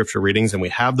have those scripture readings, and we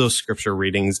have those scripture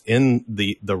readings in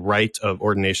the rite of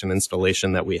ordination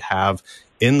installation that we have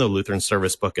in the Lutheran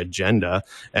service book agenda,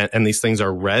 and these things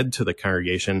are read to the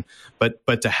congregation,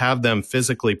 but to have them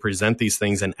physically present these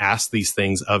things and ask these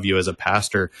things of you as a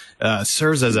pastor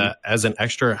serves as an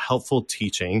extra helpful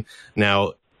teaching.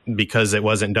 Now, because it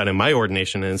wasn't done in my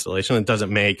ordination and installation, it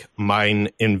doesn't make mine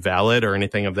invalid or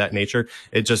anything of that nature.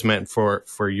 It just meant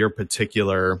for your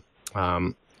particular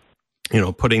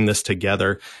putting this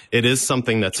together, it is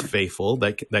something that's faithful,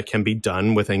 that can be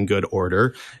done within good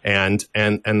order, and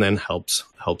then helps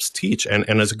teach, and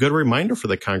as a good reminder for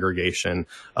the congregation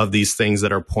of these things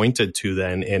that are pointed to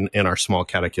then in our small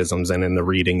catechisms and in the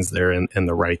readings there in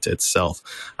the rite itself.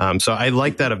 So I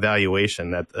like that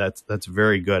evaluation. That's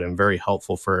very good and very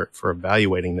helpful for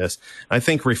evaluating this. I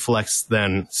think reflects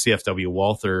then CFW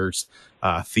Walther's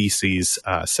Theses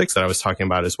 6 that I was talking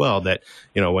about as well, that,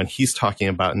 when he's talking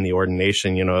about in the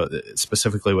ordination,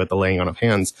 specifically with the laying on of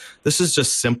hands, this is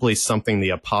just simply something the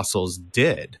apostles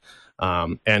did.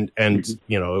 And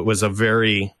it was a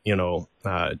very,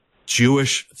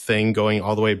 Jewish thing going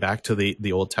all the way back to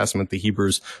the Old Testament. The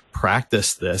Hebrews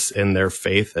practiced this in their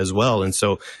faith as well. And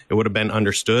so it would have been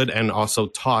understood and also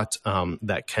taught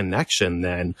that connection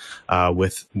then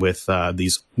with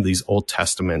these Old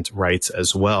Testament rites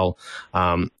as well.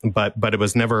 But it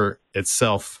was never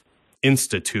itself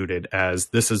instituted as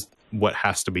this is what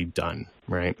has to be done,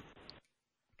 right?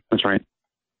 That's right.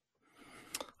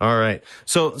 All right.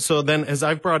 So then as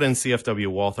I've brought in CFW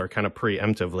Walther kind of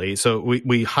preemptively, so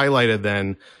we highlighted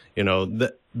then,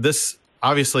 this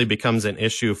obviously becomes an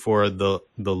issue for the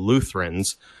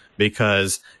Lutherans,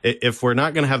 because if we're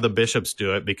not going to have the bishops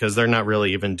do it, because they're not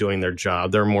really even doing their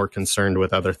job, they're more concerned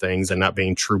with other things and not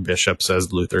being true bishops,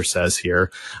 as Luther says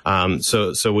here.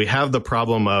 So we have the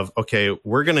problem of, okay,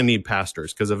 we're going to need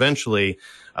pastors, because eventually,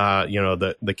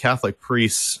 the Catholic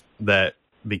priests that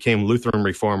became Lutheran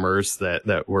reformers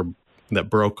that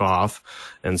broke off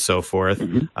and so forth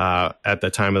at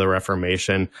the time of the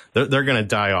Reformation, they're going to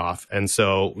die off, and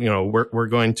so we're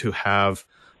going to have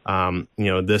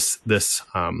this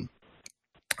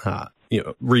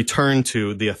return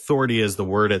to the authority is the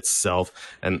word itself,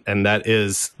 and that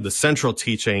is the central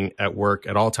teaching at work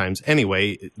at all times.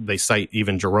 Anyway, they cite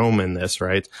even Jerome in this,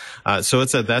 right? So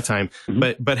it's at that time.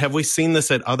 Mm-hmm. But have we seen this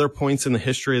at other points in the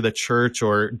history of the church,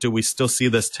 or do we still see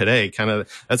this today? Kind of,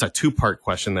 that's a two-part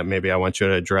question that maybe I want you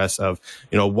to address. Of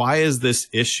why is this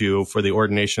issue for the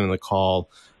ordination and the call,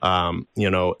 an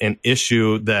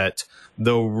issue that,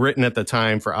 though written at the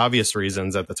time for obvious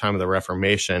reasons at the time of the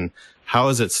Reformation, how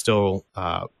is it still,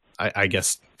 I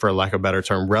guess, for lack of a better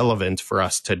term, relevant for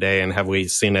us today? And have we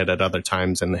seen it at other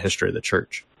times in the history of the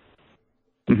church?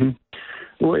 Mm-hmm.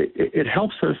 Well, it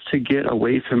helps us to get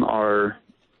away from our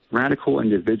radical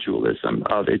individualism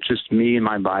of it's just me and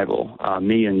my Bible,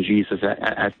 me and Jesus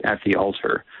at the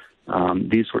altar,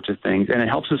 these sorts of things. And it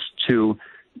helps us to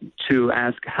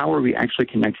ask, how are we actually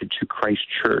connected to Christ's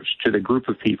church, to the group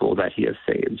of people that he has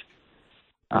saved?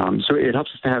 So it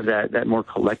helps us to have that more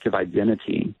collective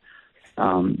identity.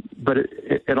 But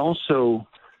it also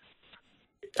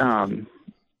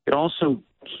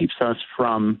keeps us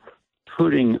from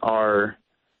putting our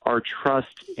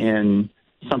trust in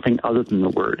something other than the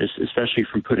word, especially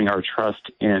from putting our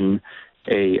trust in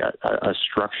a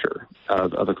structure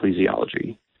of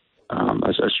ecclesiology,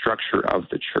 a structure of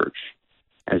the church,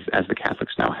 as the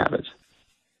Catholics now have it.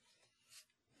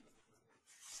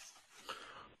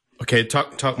 Okay,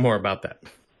 talk more about that.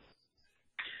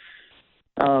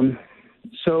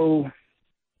 So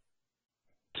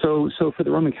for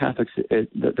the Roman Catholics,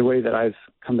 the way that I've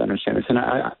come to understand this, and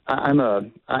I'm a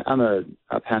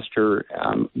pastor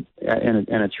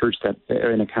in a church that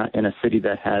in a city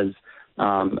that has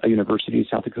a university,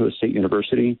 South Dakota State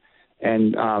University,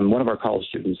 and one of our college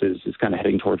students is kind of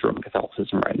heading towards Roman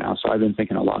Catholicism right now. So I've been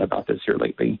thinking a lot about this here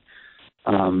lately.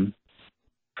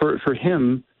 For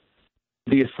him,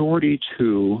 the authority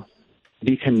to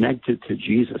be connected to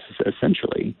Jesus,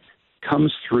 essentially,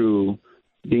 comes through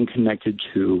being connected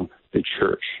to the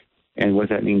church. And what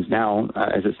that means now,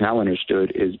 as it's now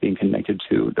understood, is being connected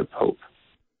to the Pope.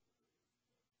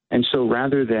 And so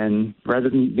rather than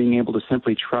being able to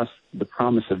simply trust the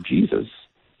promise of Jesus,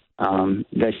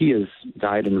 that he has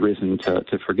died and risen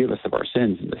to forgive us of our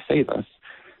sins and to save us,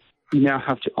 you now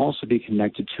have to also be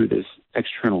connected to this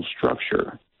external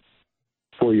structure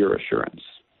for your assurance.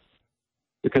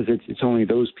 Because it's only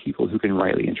those people who can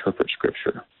rightly interpret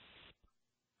Scripture.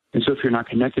 And so if you're not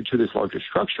connected to this larger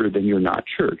structure, then you're not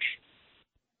church,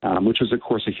 which was, of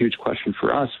course, a huge question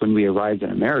for us when we arrived in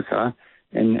America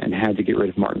and had to get rid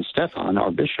of Martin Stephan,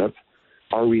 our bishop.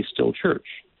 Are we still church?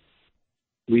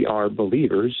 We are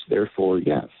believers, therefore,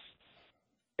 yes.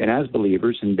 And as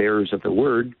believers and bearers of the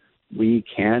word, we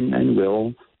can and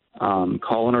will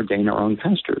call and ordain our own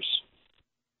pastors.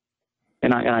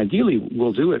 And ideally,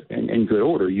 we'll do it in good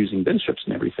order using bishops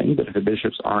and everything. But if the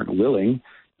bishops aren't willing,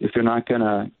 if they're not going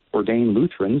to ordain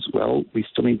Lutherans, well, we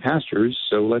still need pastors,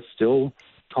 so let's still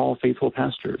call faithful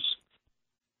pastors.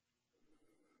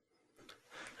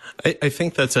 I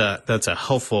think that's a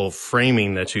helpful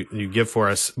framing that you give for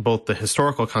us, both the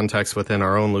historical context within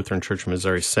our own Lutheran Church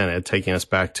Missouri Synod, taking us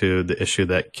back to the issue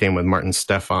that came with Martin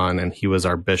Stephan, and he was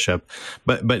our bishop,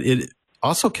 but it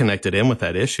also connected in with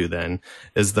that issue then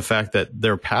is the fact that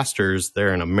their pastors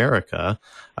there in America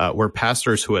were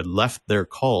pastors who had left their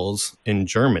calls in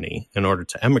Germany in order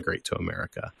to emigrate to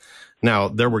America. Now,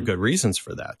 there were good reasons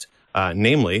for that.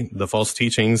 Namely, the false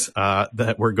teachings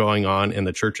that were going on in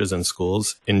the churches and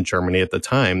schools in Germany at the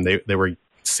time. They were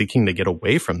seeking to get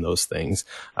away from those things,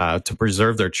 to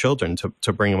preserve their children,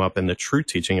 to bring them up in the true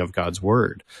teaching of God's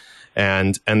word.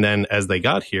 And then as they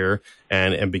got here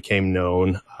and became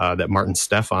known that Martin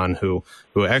Stephan, who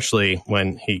actually,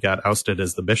 when he got ousted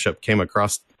as the bishop, came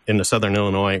across into Southern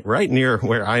Illinois, right near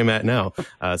where I'm at now.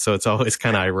 So it's always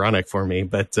kind of ironic for me.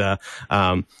 But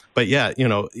yeah,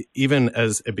 even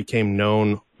as it became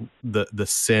known the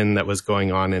sin that was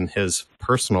going on in his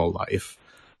personal life,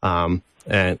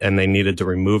 and they needed to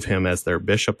remove him as their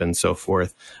bishop and so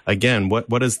forth. Again,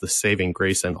 what is the saving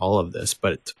grace in all of this?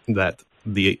 But that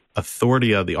the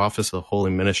authority of the office of the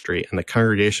holy ministry and the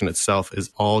congregation itself is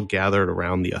all gathered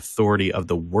around the authority of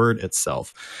the word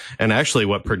itself. And actually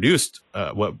what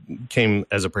came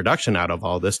as a production out of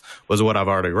all this was what I've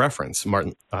already referenced,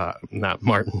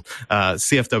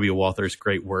 C.F.W. Walther's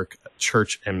great work,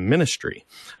 Church and Ministry.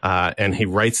 And he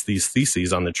writes these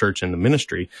theses on the church and the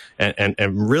ministry and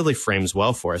really frames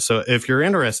well for us. So if you're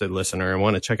interested, listener, and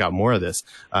want to check out more of this,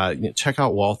 check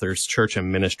out Walther's Church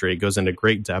and Ministry. It goes into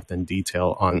great depth and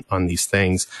detail on these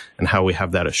things and how we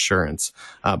have that assurance.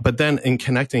 But then in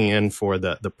connecting in for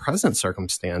the present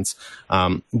circumstance,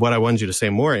 what I wanted you to say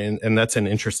more, and that's an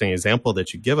interesting example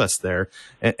that you give us there.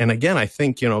 And again, I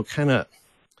think, kind of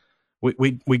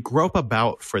we grope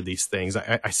about for these things.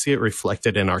 I see it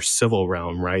reflected in our civil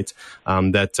realm, right?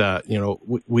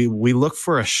 We look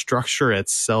for a structure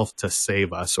itself to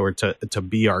save us or to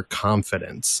be our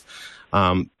confidence.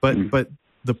 But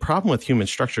the problem with human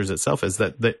structures itself is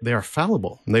that they are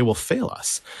fallible. They will fail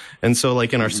us. And so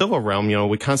like in our civil realm,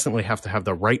 we constantly have to have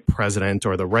the right president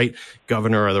or the right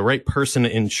governor or the right person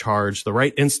in charge, the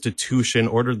right institution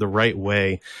ordered the right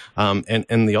way.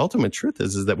 And the ultimate truth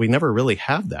is that we never really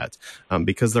have that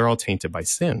because they're all tainted by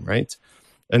sin, right?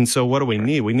 And so what do we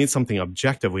need? We need something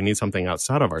objective. We need something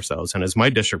outside of ourselves. And as my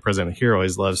district president here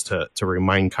always loves to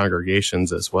remind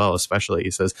congregations as well, especially,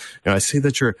 he says, I see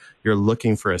that you're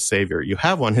looking for a savior. You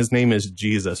have one. His name is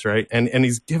Jesus, right? And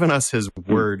he's given us his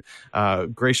word,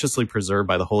 graciously preserved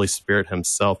by the Holy Spirit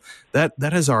himself. That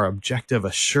is our objective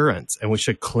assurance, and we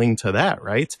should cling to that,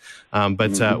 right?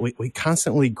 But we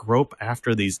constantly grope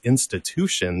after these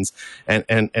institutions and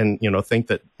think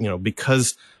that,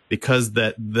 because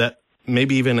that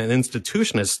maybe even an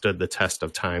institution has stood the test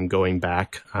of time going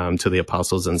back to the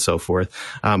apostles and so forth.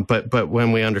 But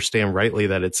when we understand rightly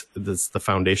that it's the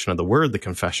foundation of the word, the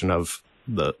confession of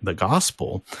the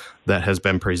gospel that has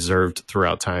been preserved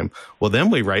throughout time, well,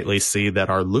 then we rightly see that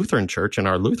our Lutheran church and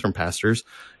our Lutheran pastors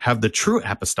have the true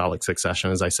apostolic succession,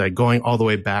 as I said, going all the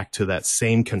way back to that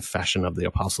same confession of the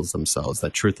apostles themselves,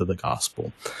 that truth of the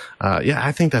gospel.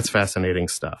 I think that's fascinating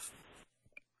stuff.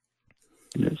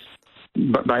 Yes.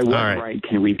 But by what right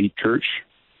can we be church?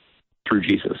 Through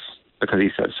Jesus, because he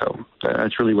said so.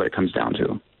 That's really what it comes down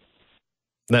to.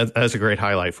 That's a great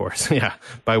highlight for us. Yeah.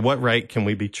 By what right can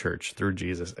we be church? Through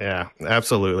Jesus. Yeah,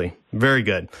 absolutely. Very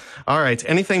good. All right.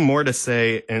 Anything more to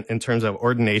say in terms of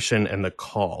ordination and the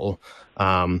call?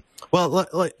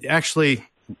 Actually,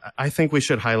 I think we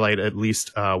should highlight at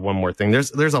least one more thing.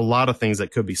 There's a lot of things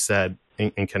that could be said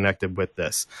and connected with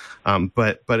this.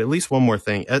 But at least one more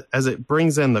thing, as it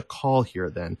brings in the call here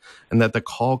then, and that the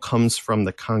call comes from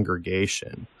the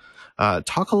congregation.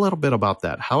 Talk a little bit about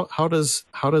that. How does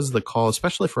the call,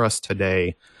 especially for us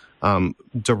today,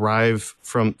 derive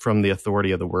from the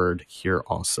authority of the word here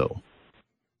also?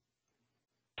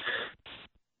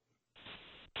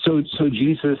 So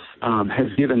Jesus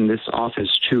has given this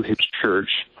office to his church,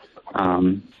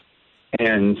 and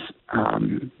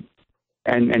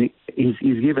he's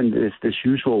given this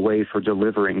usual way for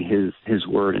delivering his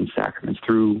word and sacraments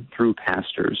through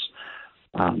pastors,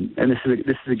 and this is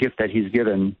a gift that he's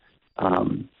given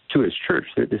to his church.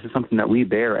 This is something that we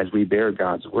bear as we bear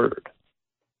God's word.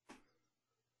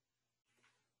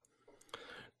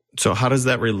 So how does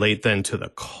that relate then to the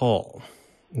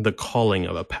calling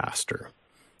of a pastor?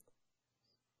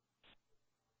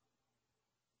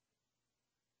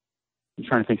 I'm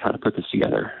trying to think how to put this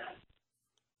together.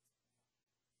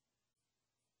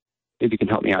 If you can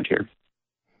help me out here.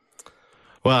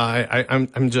 Well,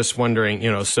 I'm just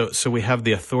wondering, so we have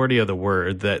the authority of the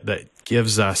word that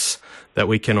gives us that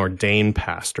we can ordain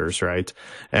pastors, right?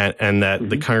 And that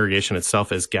the congregation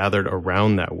itself is gathered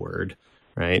around that word,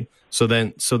 right? So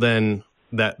then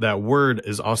that word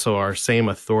is also our same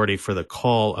authority for the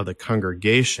call of the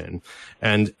congregation,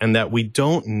 and that we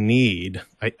don't need,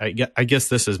 I guess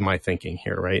this is my thinking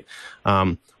here, right?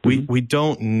 We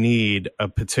don't need a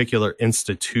particular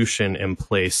institution in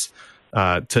place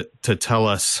to tell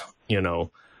us,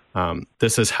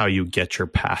 this is how you get your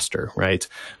pastor, right?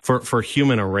 For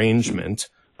human arrangement,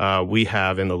 we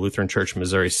have in the Lutheran Church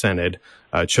Missouri Synod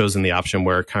chosen the option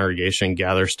where a congregation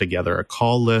gathers together a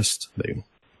call list. They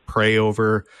pray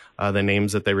over the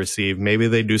names that they receive. Maybe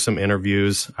they do some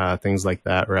interviews, things like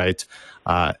that, right?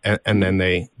 And then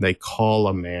they call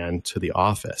a man to the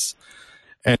office.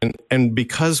 And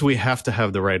because we have to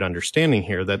have the right understanding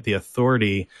here that the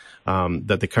authority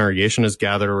that the congregation is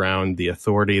gathered around, the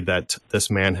authority that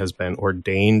this man has been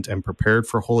ordained and prepared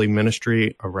for holy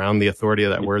ministry around the authority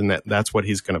of that word, and that's what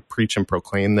he's going to preach and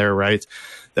proclaim there, right?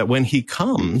 That when he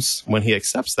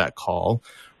accepts that call,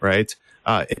 right,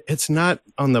 it's not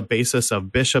on the basis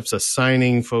of bishops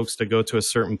assigning folks to go to a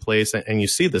certain place. And you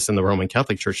see this in the Roman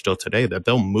Catholic Church still today, that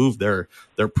they'll move their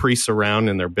priests around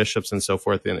and their bishops and so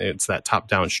forth. And it's that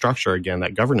top-down structure again,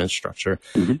 that governance structure.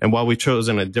 And while we've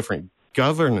chosen a different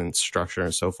governance structure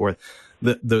and so forth,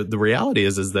 the reality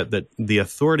is that the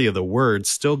authority of the word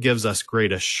still gives us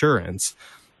great assurance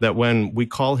that when we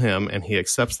call him and he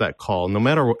accepts that call, no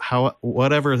matter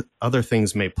whatever other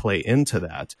things may play into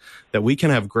that we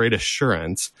can have great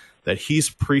assurance that he's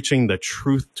preaching the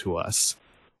truth to us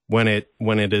when it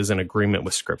is in agreement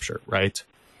with Scripture, right?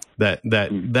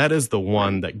 That is the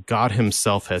one that God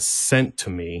himself has sent to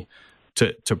me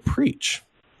to preach.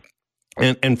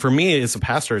 And for me as a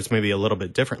pastor, it's maybe a little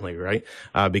bit differently, right?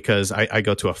 Because I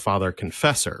go to a father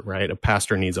confessor, right? A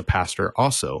pastor needs a pastor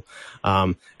also.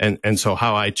 And so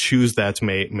how I choose that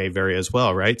may vary as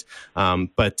well, right?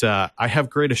 But I have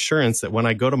great assurance that when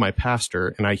I go to my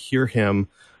pastor and I hear him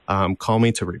call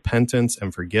me to repentance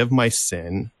and forgive my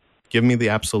sin, give me the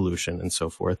absolution and so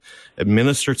forth,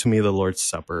 administer to me the Lord's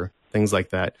Supper, things like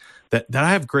that I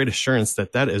have great assurance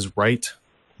that that is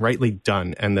rightly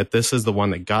done, and that this is the one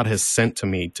that God has sent to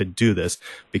me to do this,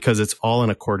 because it's all in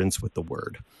accordance with the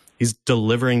word. He's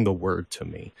delivering the word to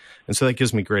me. And so that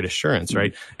gives me great assurance,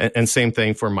 right? And same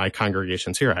thing for my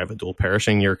congregations here. I have a dual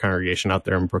parishing, your congregation out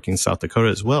there in Brookings, South Dakota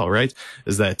as well, right?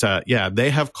 Is that, they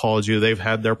have called you, they've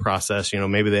had their process,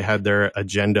 maybe they had their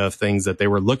agenda of things that they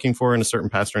were looking for in a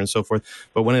certain pastor and so forth.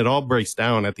 But when it all breaks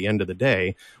down at the end of the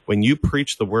day, when you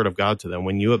preach the word of God to them,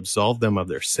 when you absolve them of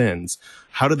their sins,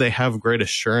 how do they have great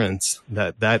assurance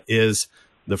that that is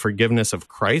the forgiveness of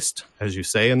Christ, as you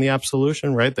say in the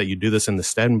absolution, right? That you do this in the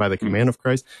stead and by the command of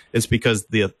Christ. It's because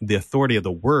the authority of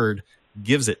the word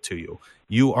gives it to you.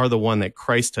 You are the one that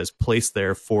Christ has placed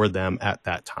there for them at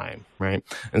that time, right?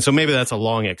 And so maybe that's a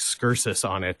long excursus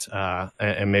on it,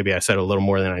 and maybe I said a little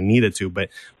more than I needed to, but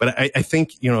I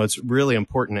think, it's really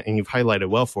important, and you've highlighted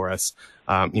well for us,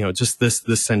 just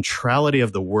this centrality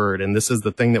of the word. And this is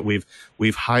the thing that we've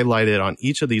highlighted on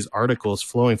each of these articles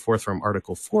flowing forth from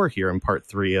Article 4 here in Part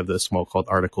 3 of the Smalcald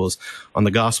Articles on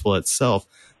the gospel itself,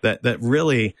 that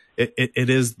really it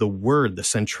is the word, the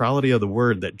centrality of the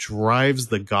word that drives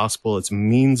the gospel, its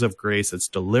means of grace, its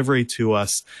delivery to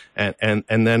us, and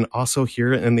then also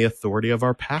here in the authority of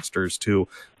our pastors to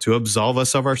absolve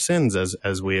us of our sins,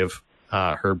 as we have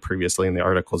heard previously in the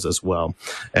articles as well.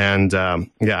 And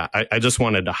I just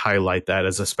wanted to highlight that,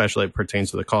 as especially it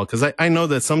pertains to the call, because I know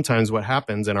that sometimes what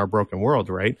happens in our broken world,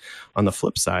 right, on the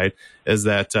flip side, is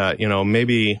that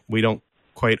maybe we don't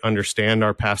quite understand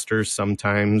our pastors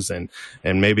sometimes, and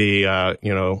maybe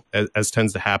as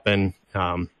tends to happen,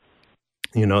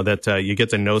 that you get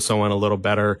to know someone a little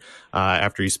better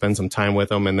after you spend some time with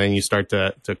them, and then you start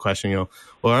to question,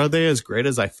 well, are they as great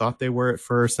as I thought they were at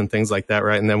first, and things like that,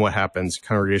 right? And then what happens?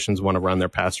 Congregations want to run their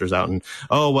pastors out, and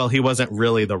he wasn't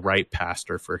really the right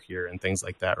pastor for here, and things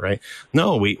like that, right?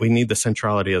 No, we need the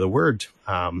centrality of the word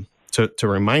to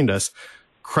remind us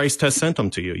Christ has sent them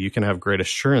to you. You can have great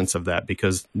assurance of that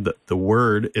because the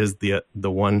word is the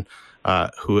one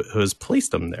who has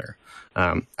placed them there.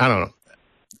 I don't know.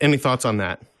 Any thoughts on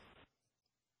that?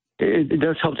 It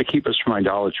does help to keep us from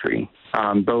idolatry,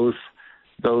 both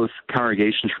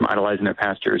congregations from idolizing their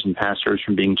pastors and pastors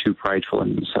from being too prideful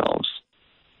in themselves,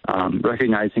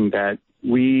 recognizing that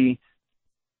we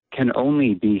can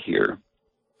only be here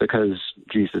because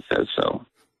Jesus says so.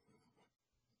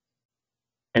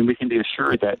 And we can be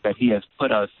assured that he has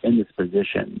put us in this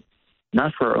position,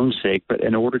 not for our own sake, but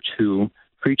in order to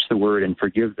preach the word and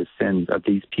forgive the sins of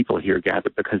these people here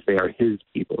gathered, because they are his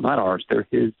people, not ours. They're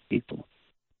his people.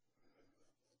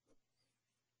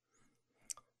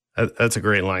 That's a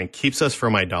great line. Keeps us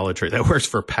from idolatry. That works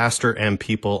for pastor and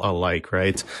people alike,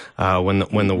 right?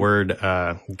 When the word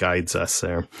guides us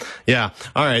there. Yeah.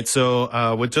 All right.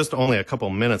 So with just only a couple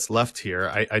minutes left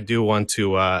here, I do want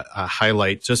to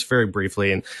highlight just very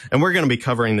briefly, and we're going to be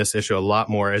covering this issue a lot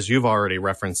more, as you've already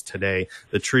referenced today,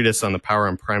 the treatise on the power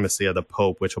and primacy of the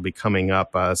Pope, which will be coming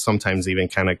up, sometimes even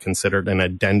kind of considered an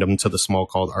addendum to the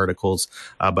Smalcald Articles,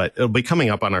 but it'll be coming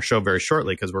up on our show very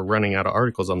shortly because we're running out of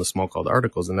articles on the Smalcald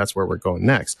Articles, and that's where we're going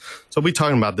next. So we'll be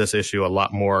talking about this issue a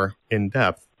lot more in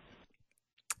depth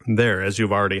there, as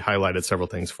you've already highlighted several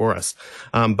things for us.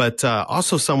 But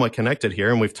also somewhat connected here,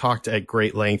 and we've talked at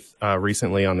great length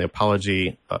recently on the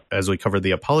apology, as we covered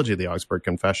the apology of the Augsburg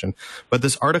Confession, but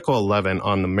this Article 11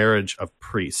 on the marriage of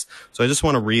priests. So I just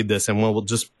want to read this, and we'll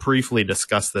just briefly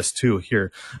discuss this too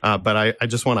here. But I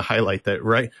just want to highlight that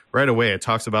right away, it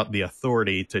talks about the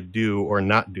authority to do or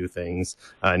not do things,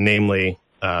 namely,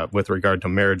 with regard to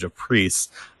marriage of priests.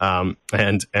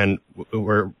 And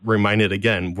we're reminded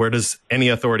again, where does any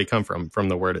authority come from? From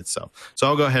the word itself. So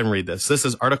I'll go ahead and read this. This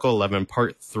is Article 11,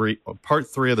 Part 3 of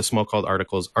the Smalcald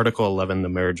Articles, Article 11, the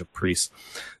marriage of priests.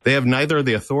 They have neither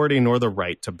the authority nor the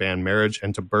right to ban marriage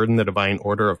and to burden the divine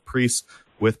order of priests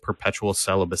with perpetual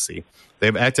celibacy. They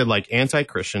have acted like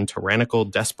anti-Christian, tyrannical,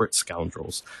 desperate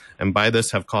scoundrels, and by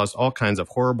this have caused all kinds of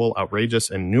horrible, outrageous,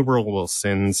 and innumerable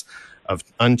sins of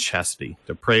unchastity,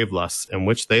 depraved lusts, in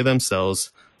which they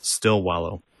themselves still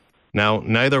wallow. Now,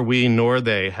 neither we nor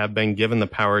they have been given the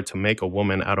power to make a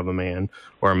woman out of a man,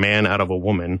 or a man out of a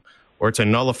woman, or to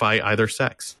nullify either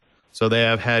sex. So they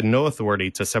have had no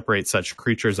authority to separate such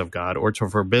creatures of God, or to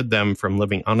forbid them from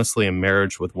living honestly in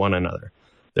marriage with one another.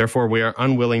 Therefore, we are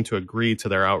unwilling to agree to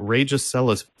their outrageous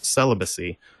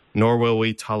celibacy, nor will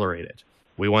we tolerate it.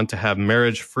 We want to have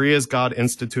marriage free as God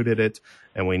instituted it,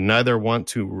 and we neither want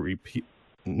to repeal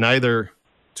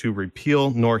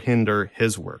nor hinder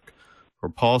his work. For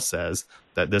Paul says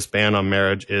that this ban on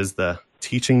marriage is the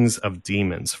teachings of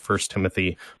demons, 1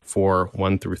 Timothy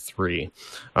 4:1-3.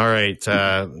 All right,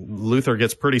 Luther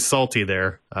gets pretty salty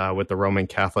there with the Roman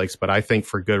Catholics, but I think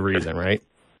for good reason, right?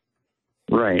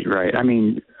 Right. I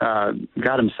mean,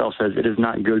 God himself says it is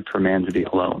not good for man to be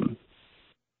alone.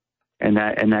 And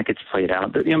that gets played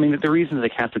out. I mean, the reason the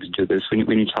Catholics do this,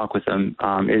 when you talk with them,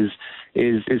 is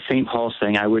St. Paul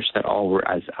saying, "I wish that all were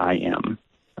as I am."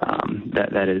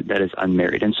 That is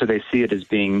unmarried, and so they see it as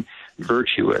being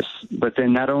virtuous. But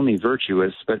then not only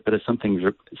virtuous, but as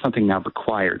something now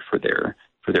required for their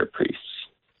priests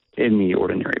in the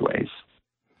ordinary ways.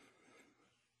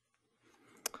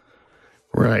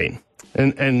 Right,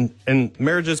 and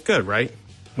marriage is good, right?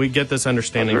 We get this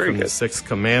understanding from the Sixth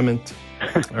Commandment,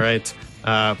 all right,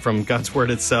 from God's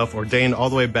Word itself, ordained all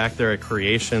the way back there at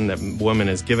creation, that woman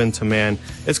is given to man.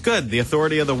 It's good. The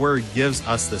authority of the Word gives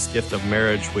us this gift of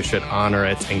marriage. We should honor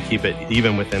it and keep it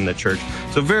even within the church.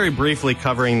 So very briefly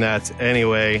covering that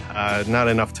anyway, not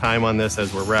enough time on this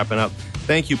as we're wrapping up.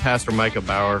 Thank you, Pastor Micah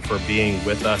Bauer, for being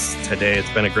with us today.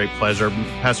 It's been a great pleasure.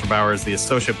 Pastor Bauer is the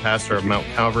Associate Pastor of Mount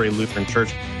Calvary Lutheran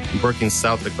Church in Brookings,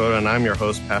 South Dakota, and I'm your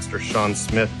host, Pastor Sean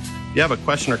Smith. If you have a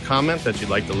question or comment that you'd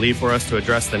like to leave for us to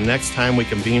address the next time we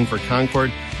convene for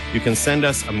Concord, you can send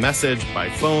us a message by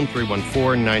phone,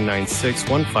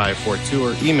 314-996-1542,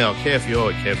 or email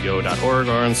kfuo@kfuo.org,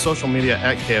 or on social media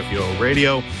at KFUO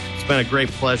Radio. It's been a great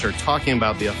pleasure talking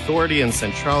about the authority and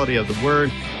centrality of the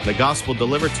Word and the gospel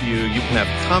delivered to you. You can have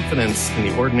confidence in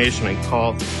the ordination and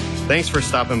call. Thanks for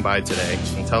stopping by today.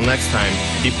 Until next time,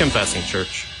 keep confessing,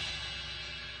 church.